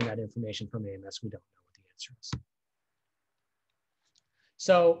without knowing that information from AMS, we don't know what the answer is.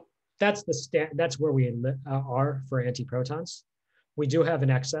 So that's where we are for antiprotons. We do have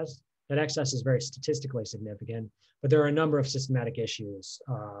an excess. That excess is very statistically significant, but there are a number of systematic issues,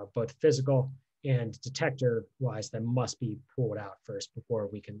 both physical and detector-wise, that must be pulled out first before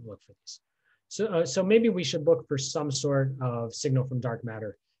we can look for these. So maybe we should look for some sort of signal from dark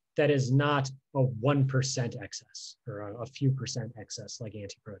matter that is not a 1% excess or a few percent excess like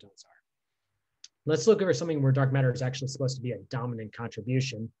antiprotons are. Let's look for something where dark matter is actually supposed to be a dominant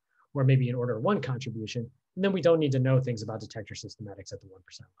contribution, or maybe an order 1 contribution, and then we don't need to know things about detector systematics at the 1% level.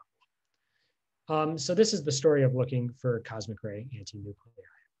 So this is the story of looking for cosmic ray antinuclei.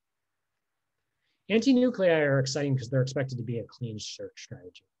 Antinuclei are exciting because they're expected to be a clean search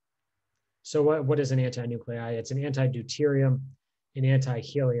strategy. So what is an antinuclei? It's an anti-deuterium, an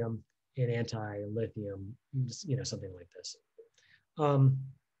anti-helium, an anti-lithium, something like this.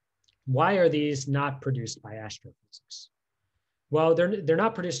 Why are these not produced by astrophysics? Well, they're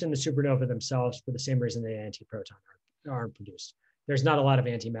not produced in the supernova themselves for the same reason the antiproton aren't produced. There's not a lot of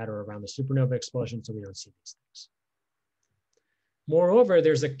antimatter around the supernova explosion, so we don't see these things. Moreover,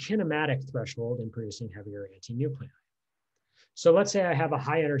 there's a kinematic threshold in producing heavier antinuclei. So let's say I have a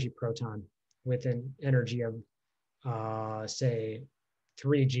high energy proton with an energy of, say,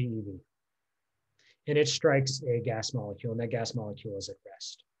 3 GeV, and it strikes a gas molecule, and that gas molecule is at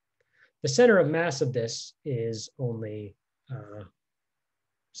rest. The center of mass of this is only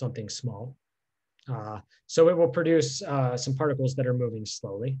something small. So it will produce some particles that are moving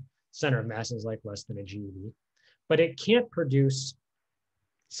slowly. Center of mass is like less than a GeV, but it can't produce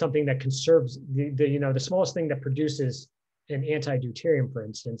something that conserves the smallest thing that produces an anti-deuterium, for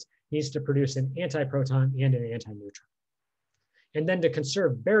instance, needs to produce an antiproton and an antineutron. And then to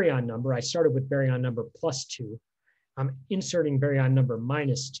conserve baryon number, I started with baryon number +2. I'm inserting baryon number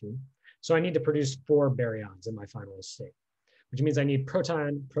 -2. So I need to produce 4 baryons in my final state, which means I need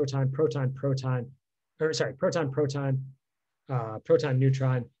proton, proton, proton, proton, proton,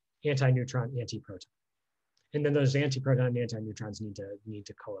 neutron, antineutron, antiproton. And then those antiproton and antineutrons need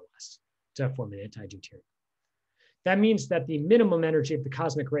to coalesce to form an anti-deuterium. That means that the minimum energy of the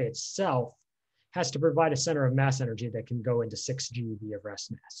cosmic ray itself has to provide a center of mass energy that can go into 6 GeV of rest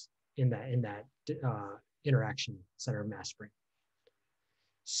mass in that interaction center of mass frame.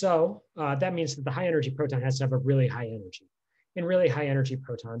 So that means that the high energy proton has to have a really high energy, and really high energy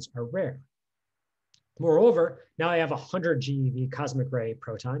protons are rare. Moreover, now I have a 100 GeV cosmic ray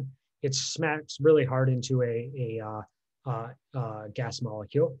proton. It smacks really hard into a gas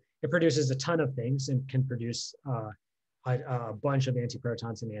molecule. It produces a ton of things and can produce a bunch of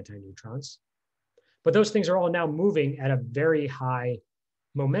antiprotons and antineutrons. But those things are all now moving at a very high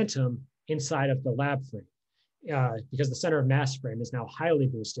momentum inside of the lab frame because the center of mass frame is now highly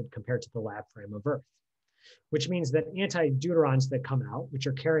boosted compared to the lab frame of Earth, which means that antideuterons that come out, which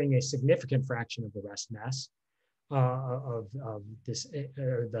are carrying a significant fraction of the rest mass of this,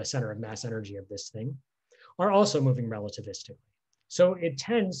 the center of mass energy of this thing, are also moving relativistically. So it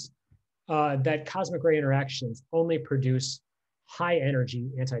tends that cosmic ray interactions only produce high energy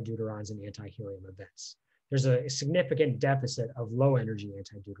antideuterons and antihelium events. There's a significant deficit of low energy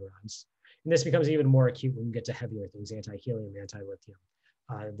antideuterons. And this becomes even more acute when you get to heavier things, antihelium,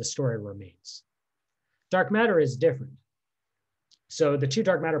 antilithium. The story remains. Dark matter is different. So the 2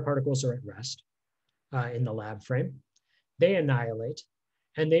 dark matter particles are at rest in the lab frame. They annihilate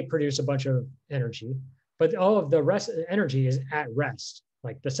and they produce a bunch of energy, but all of the rest energy is at rest.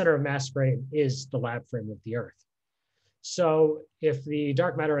 Like the center of mass frame is the lab frame of the Earth. So if the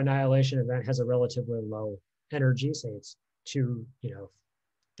dark matter annihilation event has a relatively low energy, say it's 2,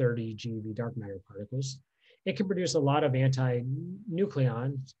 30 GeV dark matter particles, it can produce a lot of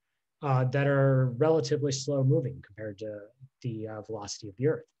antinucleons that are relatively slow moving compared to the velocity of the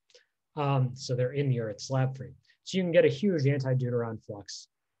Earth. So they're in the Earth's lab frame. So you can get a huge antideuteron flux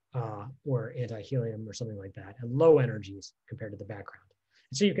or antihelium or something like that at low energies compared to the background.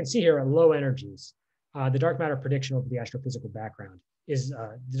 And so you can see here at low energies, the dark matter prediction over the astrophysical background is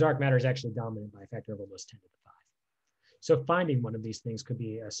the dark matter is actually dominant by a factor of almost 10 to the 5. So finding one of these things could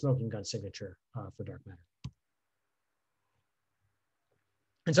be a smoking gun signature for dark matter.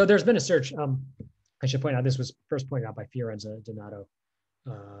 And so there's been a search. I should point out this was first pointed out by Fiorenzo Donato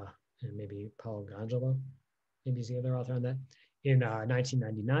and maybe Paolo Gangelo, maybe he's the other author on that, in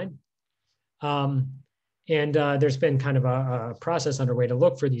 1999. There's been kind of a process underway to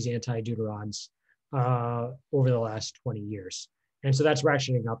look for these antideuterons over the last 20 years. And so that's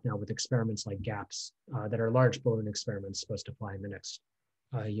ratcheting up now with experiments like GAPS that are large balloon experiments supposed to fly in the next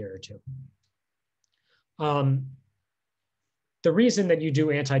year or 2. The reason that you do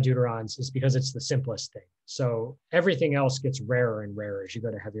antideuterons is because it's the simplest thing. So everything else gets rarer and rarer as you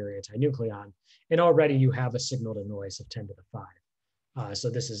go to heavier antinucleon, and already you have a signal to noise of 10 to the 5. So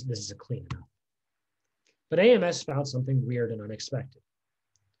this is a clean enough. But AMS found something weird and unexpected.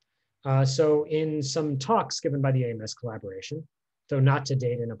 So in some talks given by the AMS collaboration, though not to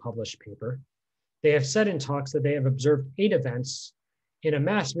date in a published paper, they have said in talks that they have observed 8 events in a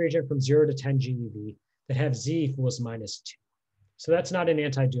mass region from 0 to 10 GeV that have Z equals -2. So that's not an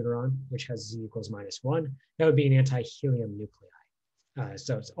antideuteron, which has Z equals -1. That would be an antihelium nuclei.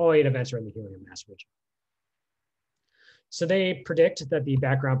 So it's all 8 events are in the helium mass region. So they predict that the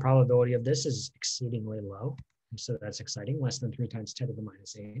background probability of this is exceedingly low. So that's exciting, less than 3 times 10 to the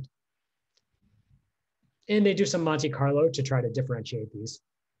minus 8. And they do some Monte Carlo to try to differentiate these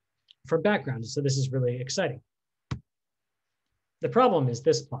from background. So this is really exciting. The problem is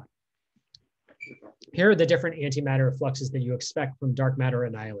this plot. Here are the different antimatter fluxes that you expect from dark matter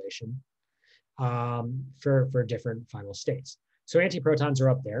annihilation for different final states. So antiprotons are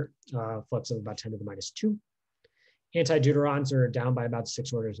up there, flux of about 10 to the minus 2. Antideuterons are down by about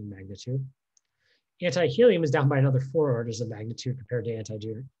 6 orders of magnitude. Antihelium is down by another 4 orders of magnitude compared to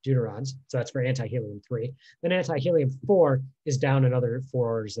antideuterons. So that's for antihelium 3. Then antihelium 4 is down another 4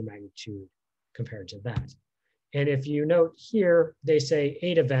 orders of magnitude compared to that. And if you note here, they say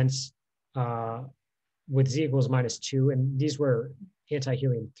 8 events with Z equals minus 2, and these were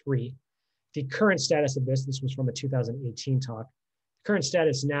antihelium 3. The current status of this was from a 2018 talk. The current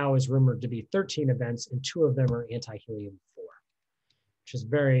status now is rumored to be 13 events, and 2 of them are antihelium 4, which is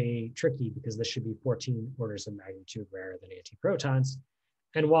very tricky because this should be 14 orders of magnitude rarer than antiprotons.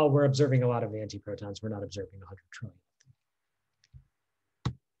 And while we're observing a lot of antiprotons, we're not observing 100 trillion.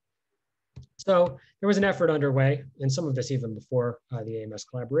 So there was an effort underway, and some of this even before the AMS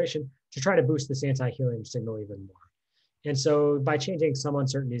collaboration, to try to boost this antihelium signal even more. And so by changing some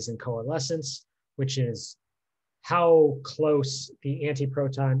uncertainties in coalescence, which is how close the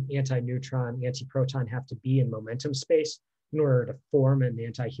antiproton, antineutron, antiproton have to be in momentum space in order to form an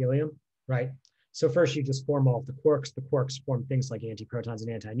antihelium, right? So first you just form all of the quarks. The quarks form things like antiprotons and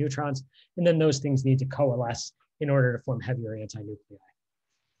antineutrons, and then those things need to coalesce in order to form heavier antinuclei.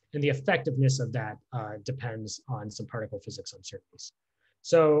 And the effectiveness of that depends on some particle physics uncertainties.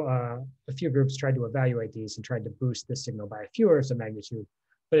 So a few groups tried to evaluate these and tried to boost this signal by a few orders of magnitude,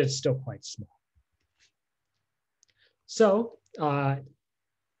 but it's still quite small. So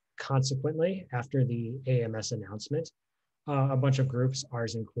consequently, after the AMS announcement, a bunch of groups,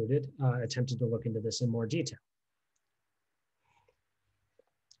 ours included, attempted to look into this in more detail.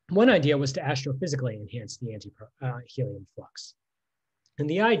 One idea was to astrophysically enhance the antihelium flux. And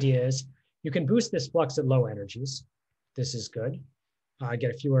the idea is you can boost this flux at low energies. This is good.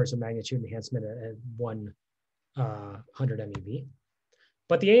 Get a few orders of magnitude enhancement at 100 MeV.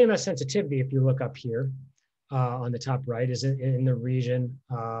 But the AMS sensitivity, if you look up here on the top right, is in the region,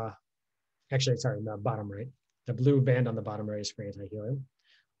 actually, sorry, the bottom right. The blue band on the bottom right is for antihelium.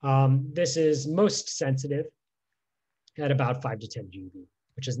 This is most sensitive at about 5 to 10 GeV,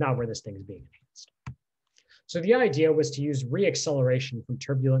 which is not where this thing is being enhanced. So the idea was to use reacceleration from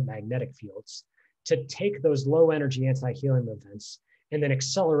turbulent magnetic fields to take those low energy antihelium events and then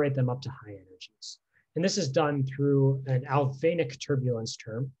accelerate them up to high energies. And this is done through an Alfvénic turbulence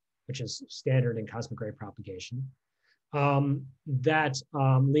term, which is standard in cosmic ray propagation, that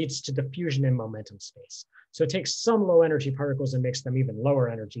leads to diffusion in momentum space. So it takes some low energy particles and makes them even lower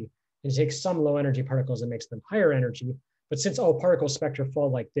energy, and it takes some low energy particles and makes them higher energy. But since all particle spectra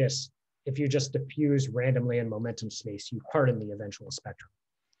fall like this, if you just diffuse randomly in momentum space, you harden the eventual spectrum.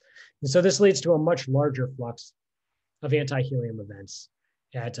 And so this leads to a much larger flux of antihelium events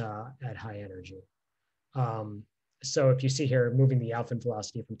at high energy. So if you see here, moving the alpha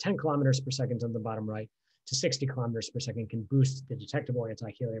velocity from 10 kilometers per second on the bottom right to 60 kilometers per second can boost the detectable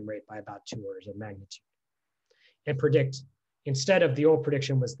antihelium rate by about 2 orders of magnitude. And predict, instead of the old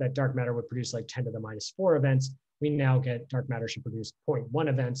prediction was that dark matter would produce like 10 to the minus 4 events, we now get dark matter should produce 0.1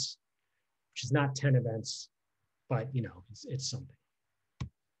 events, which is not 10 events, but you know, it's something.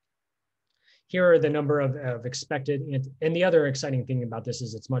 Here are the number of expected, and the other exciting thing about this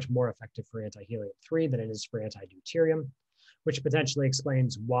is it's much more effective for antihelium-3 than it is for antideuterium, which potentially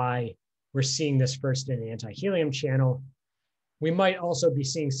explains why we're seeing this first in the antihelium channel. We might also be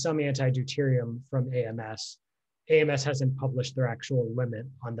seeing some antideuterium from AMS. AMS hasn't published their actual limit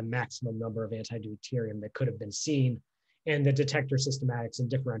on the maximum number of antideuterium that could have been seen, and the detector systematics and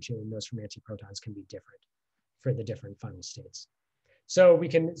differentiating those from antiprotons can be different for the different final states. So we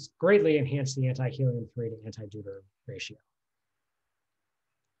can greatly enhance the antihelium-3 to antideuterium ratio.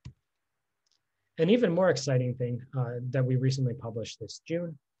 An even more exciting thing that we recently published this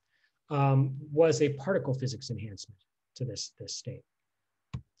June was a particle physics enhancement to this state.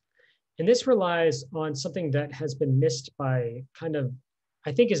 And this relies on something that has been missed by kind of,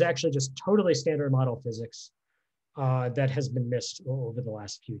 I think is actually just totally standard model physics that has been missed over the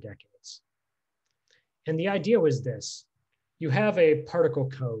last few decades. And the idea was this: you have a particle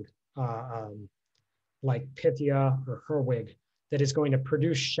code like Pythia or Herwig that is going to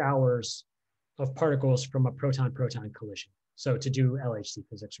produce showers of particles from a proton-proton collision. So to do LHC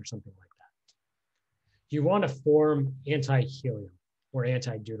physics or something like that. You want to form antihelium or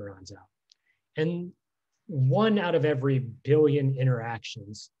antideuterons out. And 1 out of every billion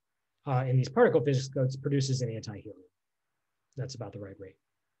interactions in these particle physics codes produces an antihelium. That's about the right rate.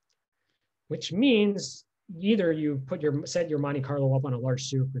 Which means either you set your Monte Carlo up on a large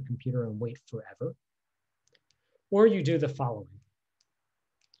supercomputer and wait forever, or you do the following.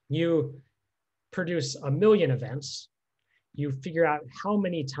 You produce 1 million events. You figure out how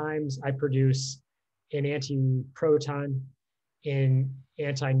many times I produce an antiproton, an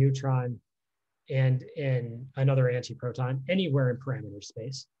antineutron, and another antiproton anywhere in parameter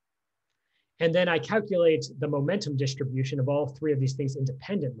space. And then I calculate the momentum distribution of all 3 of these things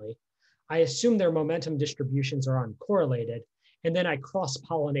independently. I assume their momentum distributions are uncorrelated, and then I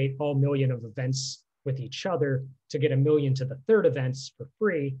cross-pollinate all 1 million of events with each other to get 1 million to the 3rd events for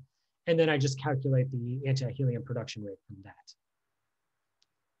free, and then I just calculate the antihelium production rate from that.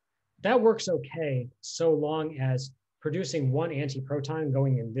 That works okay so long as producing 1 antiproton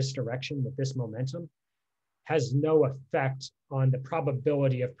going in this direction with this momentum has no effect on the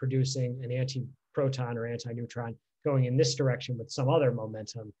probability of producing an antiproton or antineutron going in this direction with some other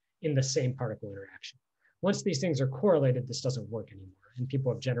momentum in the same particle interaction. Once these things are correlated, this doesn't work anymore, and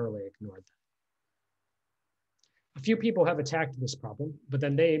people have generally ignored that. A few people have attacked this problem, but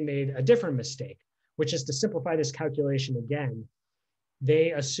then they made a different mistake, which is to simplify this calculation again.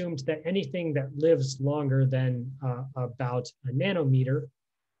 They assumed that anything that lives longer than about a nanometer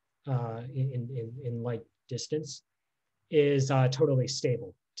in light distance is totally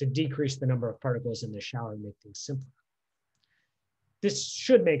stable, to decrease the number of particles in the shower and make things simpler. This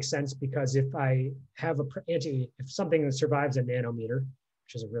should make sense because if I have if something that survives a nanometer,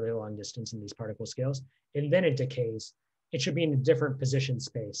 which is a really long distance in these particle scales, and then it decays, it should be in a different position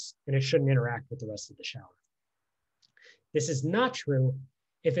space, and it shouldn't interact with the rest of the shower. This is not true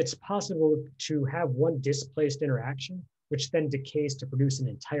if it's possible to have 1 displaced interaction, which then decays to produce an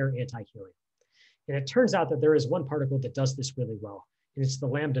entire antihelium. And it turns out that there is 1 particle that does this really well, and it's the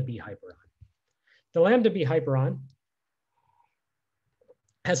lambda B hyperon. The lambda B hyperon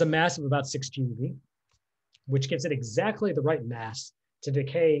has a mass of about 6 GeV, which gives it exactly the right mass to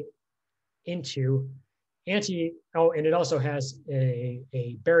decay into and it also has a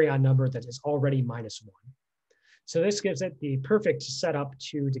baryon number that is already -1. So this gives it the perfect setup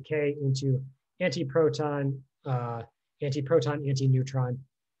to decay into antiproton, antiproton, antineutron,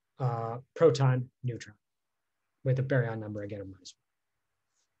 proton, neutron, with a baryon number again of -1.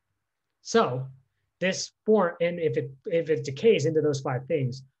 So this form, and if it decays into those 5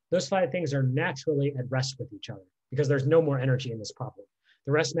 things are naturally at rest with each other because there's no more energy in this problem.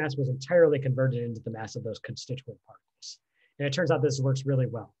 The rest mass was entirely converted into the mass of those constituent particles. And it turns out this works really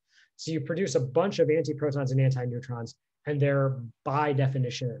well. So you produce a bunch of antiprotons and antineutrons, and they're by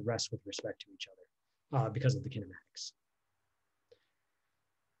definition at rest with respect to each other because of the kinematics.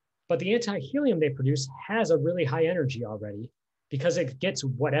 But the antihelium they produce has a really high energy already because it gets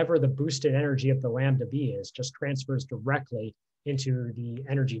whatever the boosted energy of the lambda B is, just transfers directly into the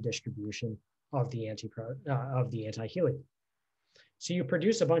energy distribution of the antihelium. So you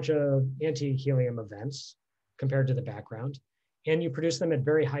produce a bunch of antihelium events compared to the background, and you produce them at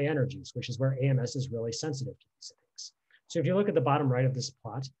very high energies, which is where AMS is really sensitive to these things. So if you look at the bottom right of this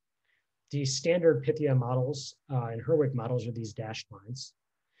plot, the standard Pythia models and Herwig models are these dashed lines.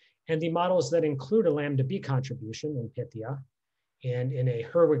 And the models that include a lambda B contribution in Pythia and in a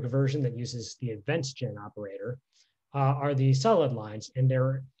Herwig version that uses the events gen operator are the solid lines, and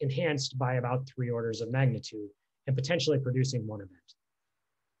they're enhanced by about 3 orders of magnitude and potentially producing 1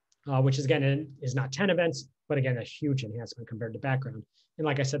 event, which is, again, is not 10 events, but again, a huge enhancement compared to background. And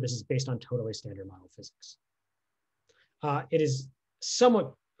like I said, this is based on totally standard model physics. It is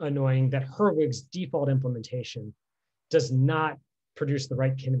somewhat annoying that Herwig's default implementation does not produce the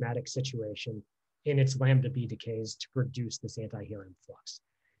right kinematic situation in its lambda B decays to produce this antihelium flux.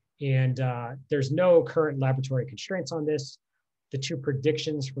 And there's no current laboratory constraints on this. The 2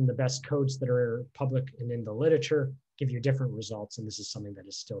 predictions from the best codes that are public and in the literature give you different results, and this is something that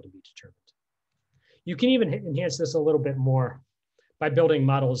is still to be determined. You can even enhance this a little bit more by building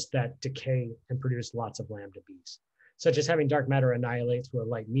models that decay and produce lots of lambda Bs, such as having dark matter annihilate through a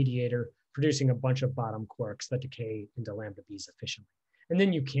light mediator, producing a bunch of bottom quarks that decay into lambda Bs efficiently. And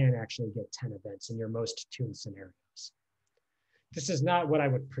then you can actually get 10 events in your most tuned scenarios. This is not what I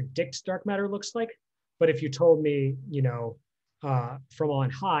would predict dark matter looks like, but if you told me, from on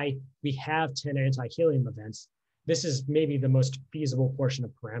high, we have 10 antihelium events, this is maybe the most feasible portion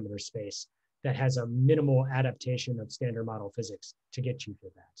of parameter space that has a minimal adaptation of standard model physics to get you to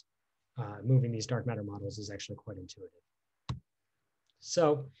that. Moving these dark matter models is actually quite intuitive.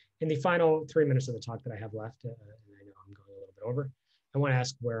 So in the final 3 minutes of the talk that I have left, and I know I'm going a little bit over, I want to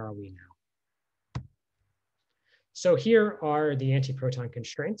ask, where are we now? So here are the antiproton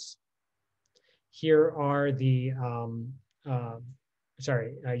constraints. Here are the,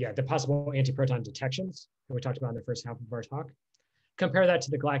 the possible antiproton detections that we talked about in the first half of our talk. Compare that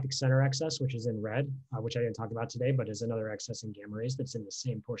to the galactic center excess, which is in red, which I didn't talk about today, but is another excess in gamma rays that's in the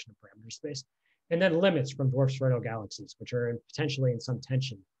same portion of parameter space. And then limits from dwarf spheroidal galaxies, which are potentially in some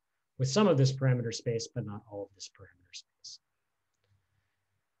tension with some of this parameter space, but not all of this parameter space.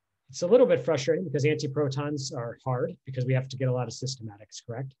 It's a little bit frustrating because antiprotons are hard because we have to get a lot of systematics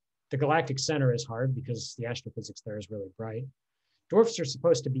correct. The galactic center is hard because the astrophysics there is really bright. Dwarfs are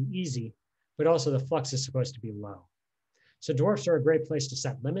supposed to be easy, but also the flux is supposed to be low. So dwarfs are a great place to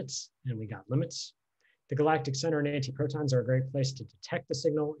set limits, and we got limits. The galactic center and antiprotons are a great place to detect the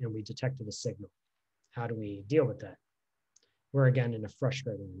signal, and we detected the signal. How do we deal with that? We're again in a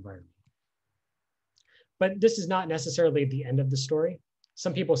frustrating environment. But this is not necessarily the end of the story.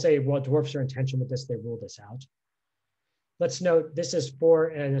 Some people say, well, dwarfs are in tension with this, they rule this out. Let's note, this is for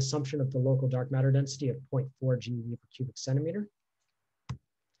an assumption of the local dark matter density of 0.4 GeV per cubic centimeter.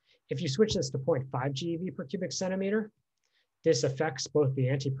 If you switch this to 0.5 GeV per cubic centimeter, this affects both the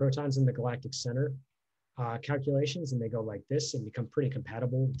antiprotons and the galactic center calculations, and they go like this and become pretty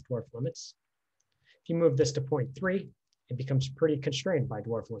compatible with dwarf limits. If you move this to 0.3, it becomes pretty constrained by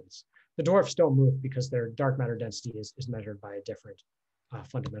dwarf limits. The dwarfs don't move because their dark matter density is measured by a different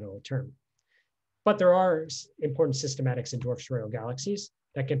fundamental term. But there are important systematics in dwarf spheroidal galaxies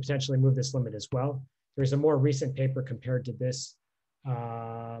that can potentially move this limit as well. There's a more recent paper compared to this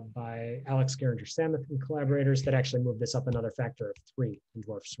by Alex Geringer-Samuth and collaborators that actually moved this up another factor of 3 in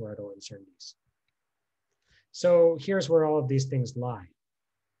dwarf spheroidal uncertainties. So here's where all of these things lie.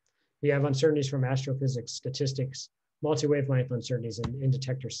 We have uncertainties from astrophysics, statistics, multi-wavelength uncertainties, and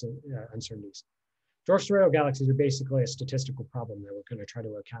in-detector uncertainties. Dwarf spheroidal galaxies are basically a statistical problem that we're going to try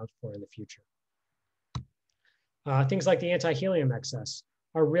to account for in the future. Things like the anti-helium excess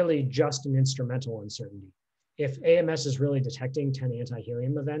are really just an instrumental uncertainty. If AMS is really detecting 10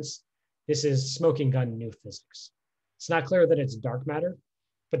 anti-helium events, this is smoking gun new physics. It's not clear that it's dark matter,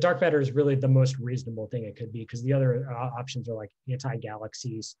 but dark matter is really the most reasonable thing it could be because the other options are like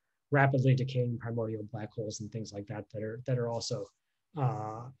anti-galaxies, rapidly decaying primordial black holes, and things like that that are also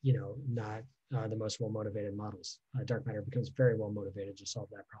not the most well-motivated models. Dark matter becomes very well-motivated to solve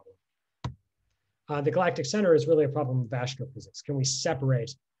that problem. The galactic center is really a problem of astrophysics. Can we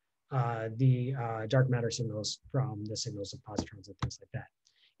separate the dark matter signals from the signals of positrons and things like that?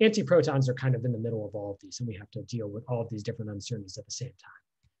 Antiprotons are kind of in the middle of all of these, and we have to deal with all of these different uncertainties at the same time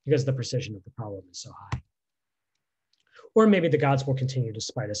because the precision of the problem is so high. Or maybe the gods will continue to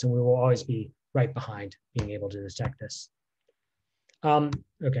spite us, and we will always be right behind being able to detect this.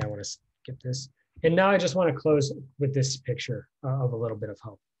 Okay, I want to skip this. And now I just want to close with this picture of a little bit of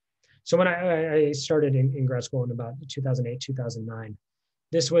hope. So when I started in grad school in about 2008, 2009,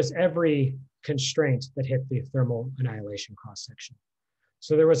 this was every constraint that hit the thermal annihilation cross-section.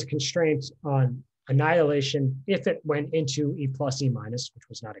 So there was a constraint on annihilation if it went into E plus, E minus, which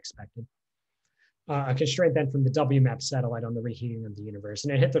was not expected. A constraint then from the WMAP satellite on the reheating of the universe.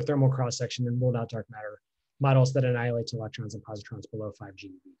 And it hit the thermal cross-section and ruled out dark matter models that annihilate electrons and positrons below 5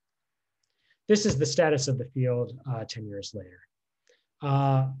 GeV. This is the status of the field 10 years later.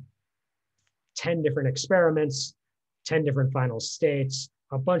 10 different experiments, 10 different final states,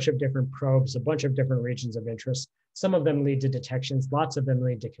 a bunch of different probes, a bunch of different regions of interest. Some of them lead to detections, lots of them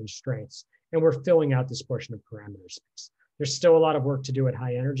lead to constraints, and we're filling out this portion of parameter space. There's still a lot of work to do at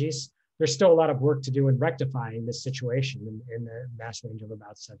high energies. There's still a lot of work to do in rectifying this situation in the mass range of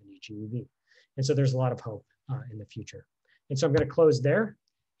about 70 GeV. And so there's a lot of hope in the future. And so I'm going to close there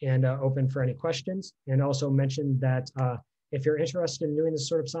and open for any questions, and also mention that if you're interested in doing this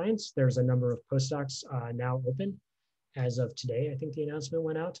sort of science, there's a number of postdocs now open as of today. I think the announcement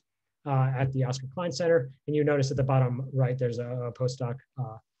went out at the Oskar Klein Center. And you notice at the bottom right, there's a postdoc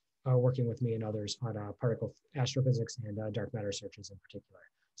working with me and others on particle astrophysics and dark matter searches in particular.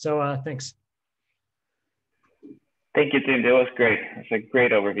 So thanks. Thank you, Tim. That was great. That's a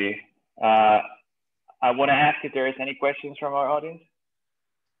great overview. I want to ask if there is any questions from our audience.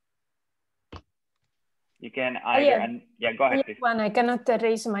 You can either, yeah, go ahead, please. One, I cannot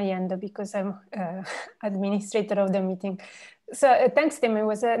raise my hand because I'm administrator of the meeting. So thanks, Tim. It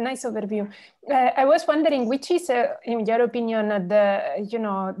was a nice overview. I was wondering, which is, in your opinion,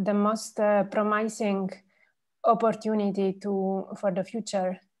 the most promising opportunity for the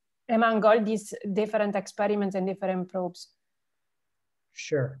future among all these different experiments and different probes?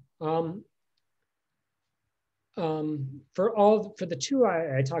 Sure. For the two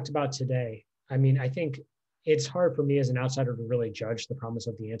I talked about today, I mean, I think it's hard for me as an outsider to really judge the promise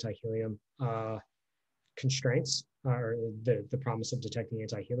of the anti-helium constraints or the promise of detecting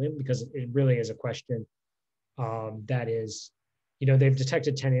anti-helium, because it really is a question that is, they've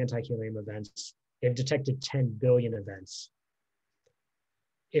detected 10 anti-helium events. They've detected 10 billion events.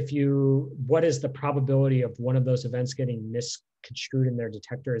 What is the probability of one of those events getting misconstrued in their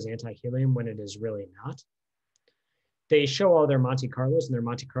detector as anti-helium when it is really not? They show all their Monte Carlos, and their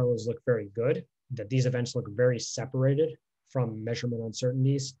Monte Carlos look very good, that these events look very separated from measurement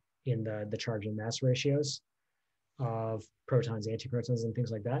uncertainties in the charge and mass ratios of protons, antiprotons, and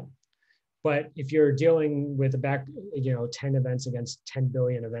things like that. But if you're dealing with 10 events against 10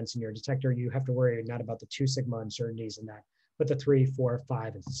 billion events in your detector, you have to worry not about the 2 sigma uncertainties in that, but the 3, 4,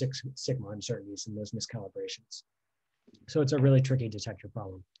 5, and 6 sigma uncertainties in those miscalibrations. So it's a really tricky detector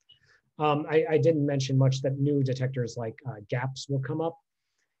problem. I didn't mention much that new detectors like GAPS will come up.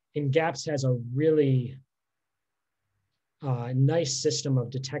 And GAPS has a really nice system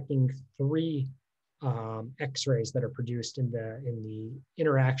of detecting 3 X-rays that are produced in the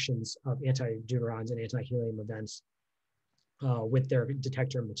interactions of anti-deuterons and anti-helium events with their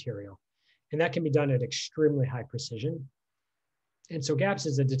detector material. And that can be done at extremely high precision. And so GAPS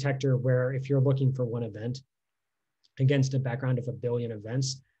is a detector where if you're looking for one event against a background of 1 billion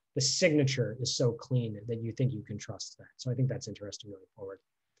events, the signature is so clean that you think you can trust that. So I think that's interesting going forward.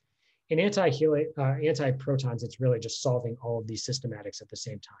 In antiprotons, it's really just solving all of these systematics at the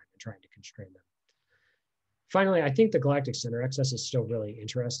same time and trying to constrain them. Finally, I think the galactic center excess is still really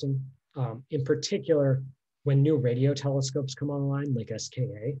interesting. In particular, when new radio telescopes come online, like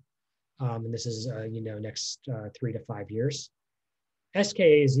SKA, and this is next 3 to 5 years,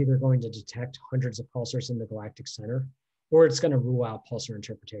 SKA is either going to detect hundreds of pulsars in the galactic center, or it's going to rule out pulsar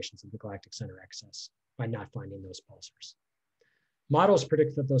interpretations of the galactic center excess by not finding those pulsars. Models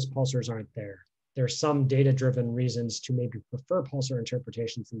predict that those pulsars aren't there. There are some data-driven reasons to maybe prefer pulsar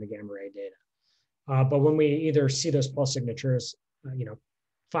interpretations in the gamma ray data. But when we either see those pulse signatures,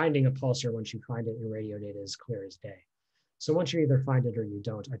 finding a pulsar once you find it in radio data is clear as day. So once you either find it or you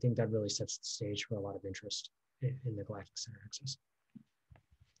don't, I think that really sets the stage for a lot of interest in the galactic center excess.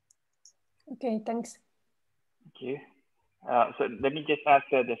 Okay, thanks. Thank you. So let me just ask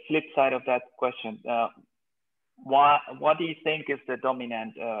the flip side of that question. What do you think is the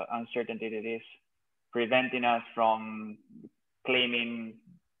dominant uncertainty that is preventing us from claiming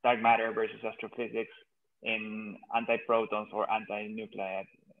dark matter versus astrophysics in antiprotons or anti-nuclei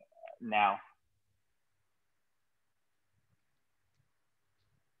now?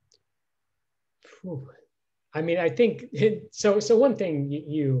 I mean, I think, so one thing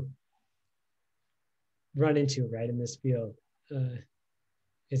you run into, right, in this field,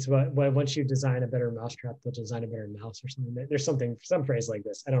 it's what once you design a better mousetrap, they'll design a better mouse or something. There's some phrase like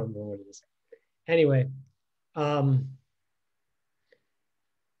this. I don't remember what it is. Anyway,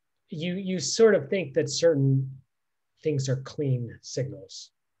 you sort of think that certain things are clean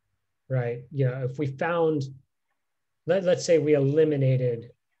signals, right? If we found, let's say we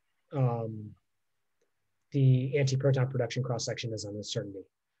eliminated the antiproton production cross-section as uncertainty.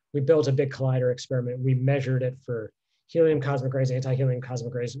 We built a big collider experiment. We measured it for helium cosmic rays, anti-helium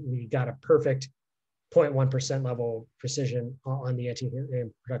cosmic rays. We got a perfect 0.1% level precision on the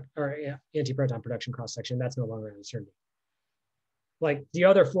antiproton production cross-section. That's no longer an uncertainty. Like the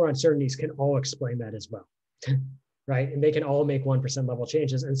other 4 uncertainties can all explain that as well, right? And they can all make 1% level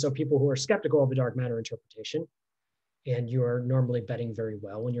changes. And so people who are skeptical of the dark matter interpretation, and you're normally betting very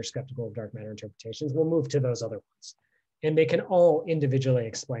well when you're skeptical of dark matter interpretations, will move to those other ones. And they can all individually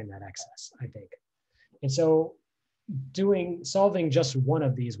explain that excess, I think. And so solving just one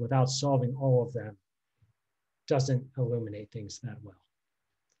of these without solving all of them doesn't illuminate things that well.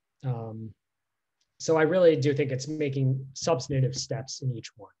 So I really do think it's making substantive steps in each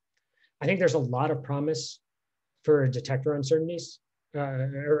one. I think there's a lot of promise for detector uncertainties, for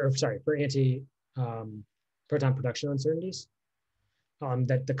anti-proton production uncertainties.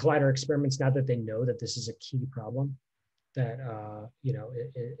 That the collider experiments, now that they know that this is a key problem, that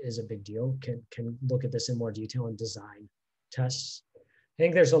is a big deal, can look at this in more detail and design tests. I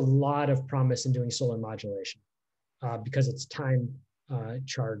think there's a lot of promise in doing solar modulation because it's time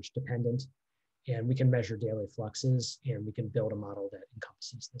charge dependent, and we can measure daily fluxes, and we can build a model that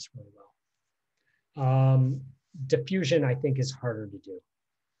encompasses this really well. Diffusion, I think, is harder to do.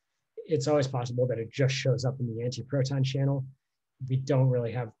 It's always possible that it just shows up in the antiproton channel. We don't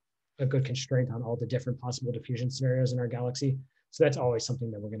really have a good constraint on all the different possible diffusion scenarios in our galaxy. So that's always something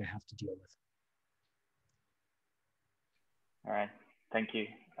that we're going to have to deal with. All right, thank you.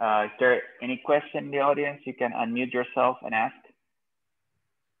 Is there any question in the audience? You can unmute yourself and ask.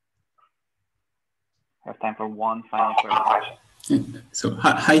 I have time for one final question. So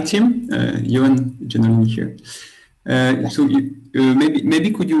hi Tim, Johan generally here. So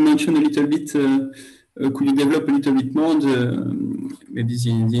maybe could you mention a little bit? Could you develop a little bit more the maybe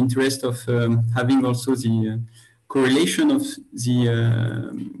the interest of having also the correlation of the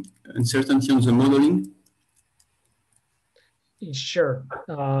uncertainty on the modeling? Sure.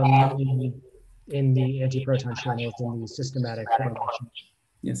 In the antiproton channels in the systematic correlation.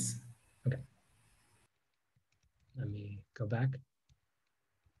 Yes. Okay. Let me go back.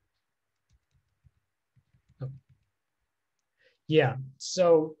 Oh. Yeah.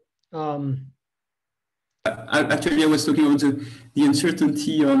 So actually, I was talking about the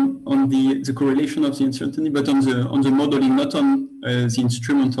uncertainty on the correlation of the uncertainty, but on the modeling, not on the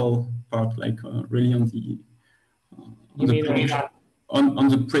instrumental part, like really on the prediction, on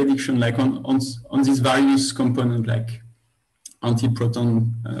the prediction, like on these various components, like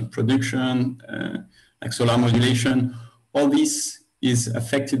antiproton production, like solar modulation. All this is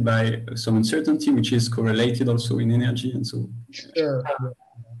affected by some uncertainty, which is correlated also in energy, and so. Sure. Yeah.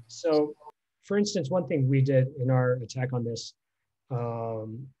 So, for instance, one thing we did in our attack on this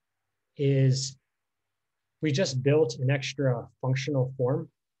is we just built an extra functional form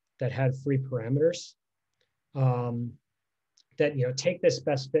that had free parameters that take this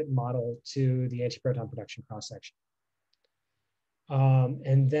best fit model to the antiproton production cross section,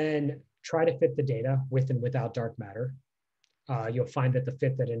 and then try to fit the data with and without dark matter. You'll find that the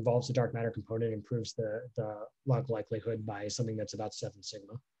fit that involves the dark matter component improves the log likelihood by something that's about 7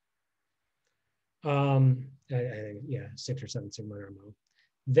 sigma. I think, yeah, 6 or 7 sigma RMO.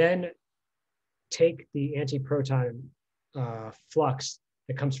 Then take the antiproton flux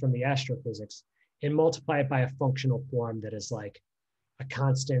that comes from the astrophysics and multiply it by a functional form that is like a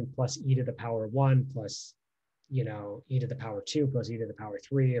constant plus e to the power 1 plus e to the power 2 plus e to the power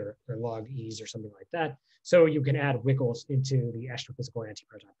 3 or log e's or something like that. So you can add wiggles into the astrophysical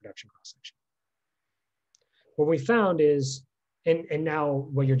antiproton production cross-section. What we found is, and now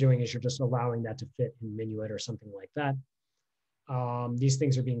what you're doing is you're just allowing that to fit in minuet or something like that. These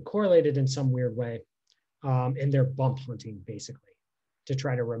things are being correlated in some weird way, and they're bump hunting basically to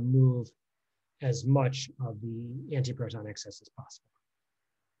try to remove as much of the antiproton excess as possible.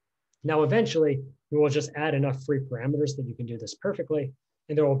 Now, eventually, we will just add enough free parameters that you can do this perfectly,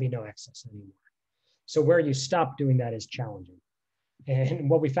 and there will be no excess anymore. So where you stop doing that is challenging. And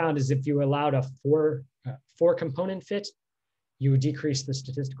what we found is if you allowed a four component fit, you would decrease the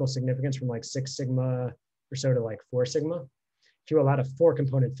statistical significance from like 6 sigma or so to like 4 sigma. If you allowed a 4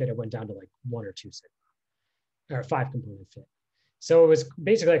 component fit, it went down to like 1 or 2 sigma, or 5 component fit. So it was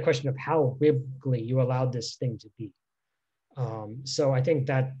basically a question of how wiggly you allowed this thing to be. So I think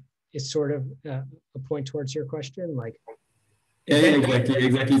that is sort of a point towards your question, like. Yeah,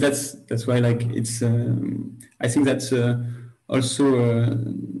 exactly. That's why, like, it's. I think that's also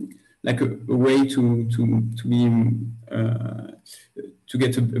like a way to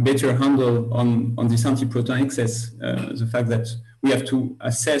get a better handle on this antiproton excess. The fact that we have to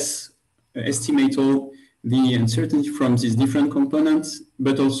estimate all the uncertainty from these different components,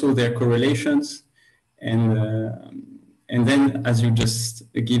 but also their correlations, and then, as you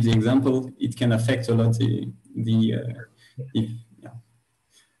just give the example, it can affect a lot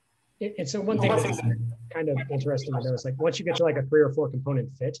And so one thing that's kind of interesting to know is like once you get to like a 3 or 4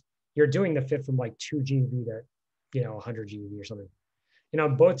 component fit, you're doing the fit from like 2 GeV to 100 GeV or something. And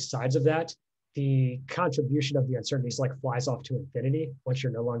on both sides of that, the contribution of the uncertainties like flies off to infinity once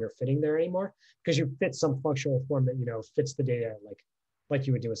you're no longer fitting there anymore, because you fit some functional form that fits the data like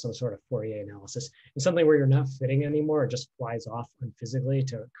you would do with some sort of Fourier analysis. And something where you're not fitting anymore, it just flies off unphysically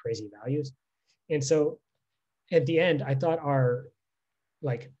to crazy values. And so at the end, I thought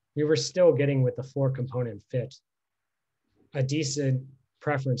we were still getting with the 4 component fit a decent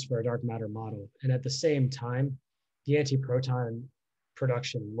preference for a dark matter model. And at the same time, the antiproton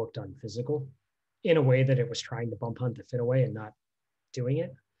production looked unphysical in a way that it was trying to bump hunt the fit away and not doing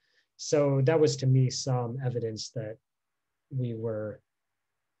it. So that was to me some evidence that we were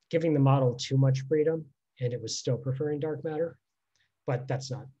giving the model too much freedom and it was still preferring dark matter, but that's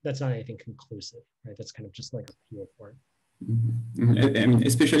not anything conclusive, right? That's kind of just like a feel for it. Mm-hmm. I mean,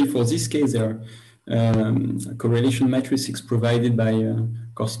 especially for this case, there are correlation matrices provided by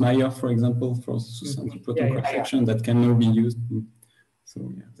Korsmeyer, for example, for antiproton cross-section that can now be used. So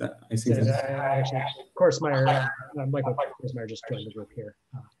yeah, I think that's actually Korsmeyer, Michael Korsmeyer just joined the group here.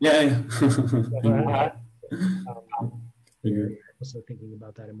 We're also thinking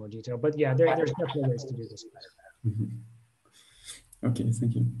about that in more detail, but yeah, there's definitely ways to do this better. Mm-hmm. Okay,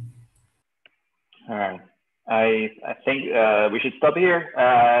 thank you. All right. I think we should stop here.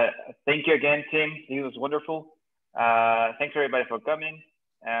 Thank you again, Tim. It was wonderful. Thanks everybody for coming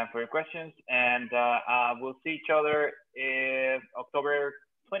and for your questions. And we'll see each other in October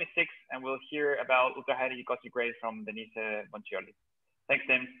 26th, and we'll hear about ultra-high energy cosmic rays from Denise Boncioli. Thanks,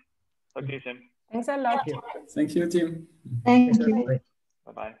 Tim. Talk to you soon. Thanks a lot. Thank you, Tim. Thank you. Thanks, everybody.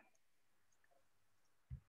 Bye-bye.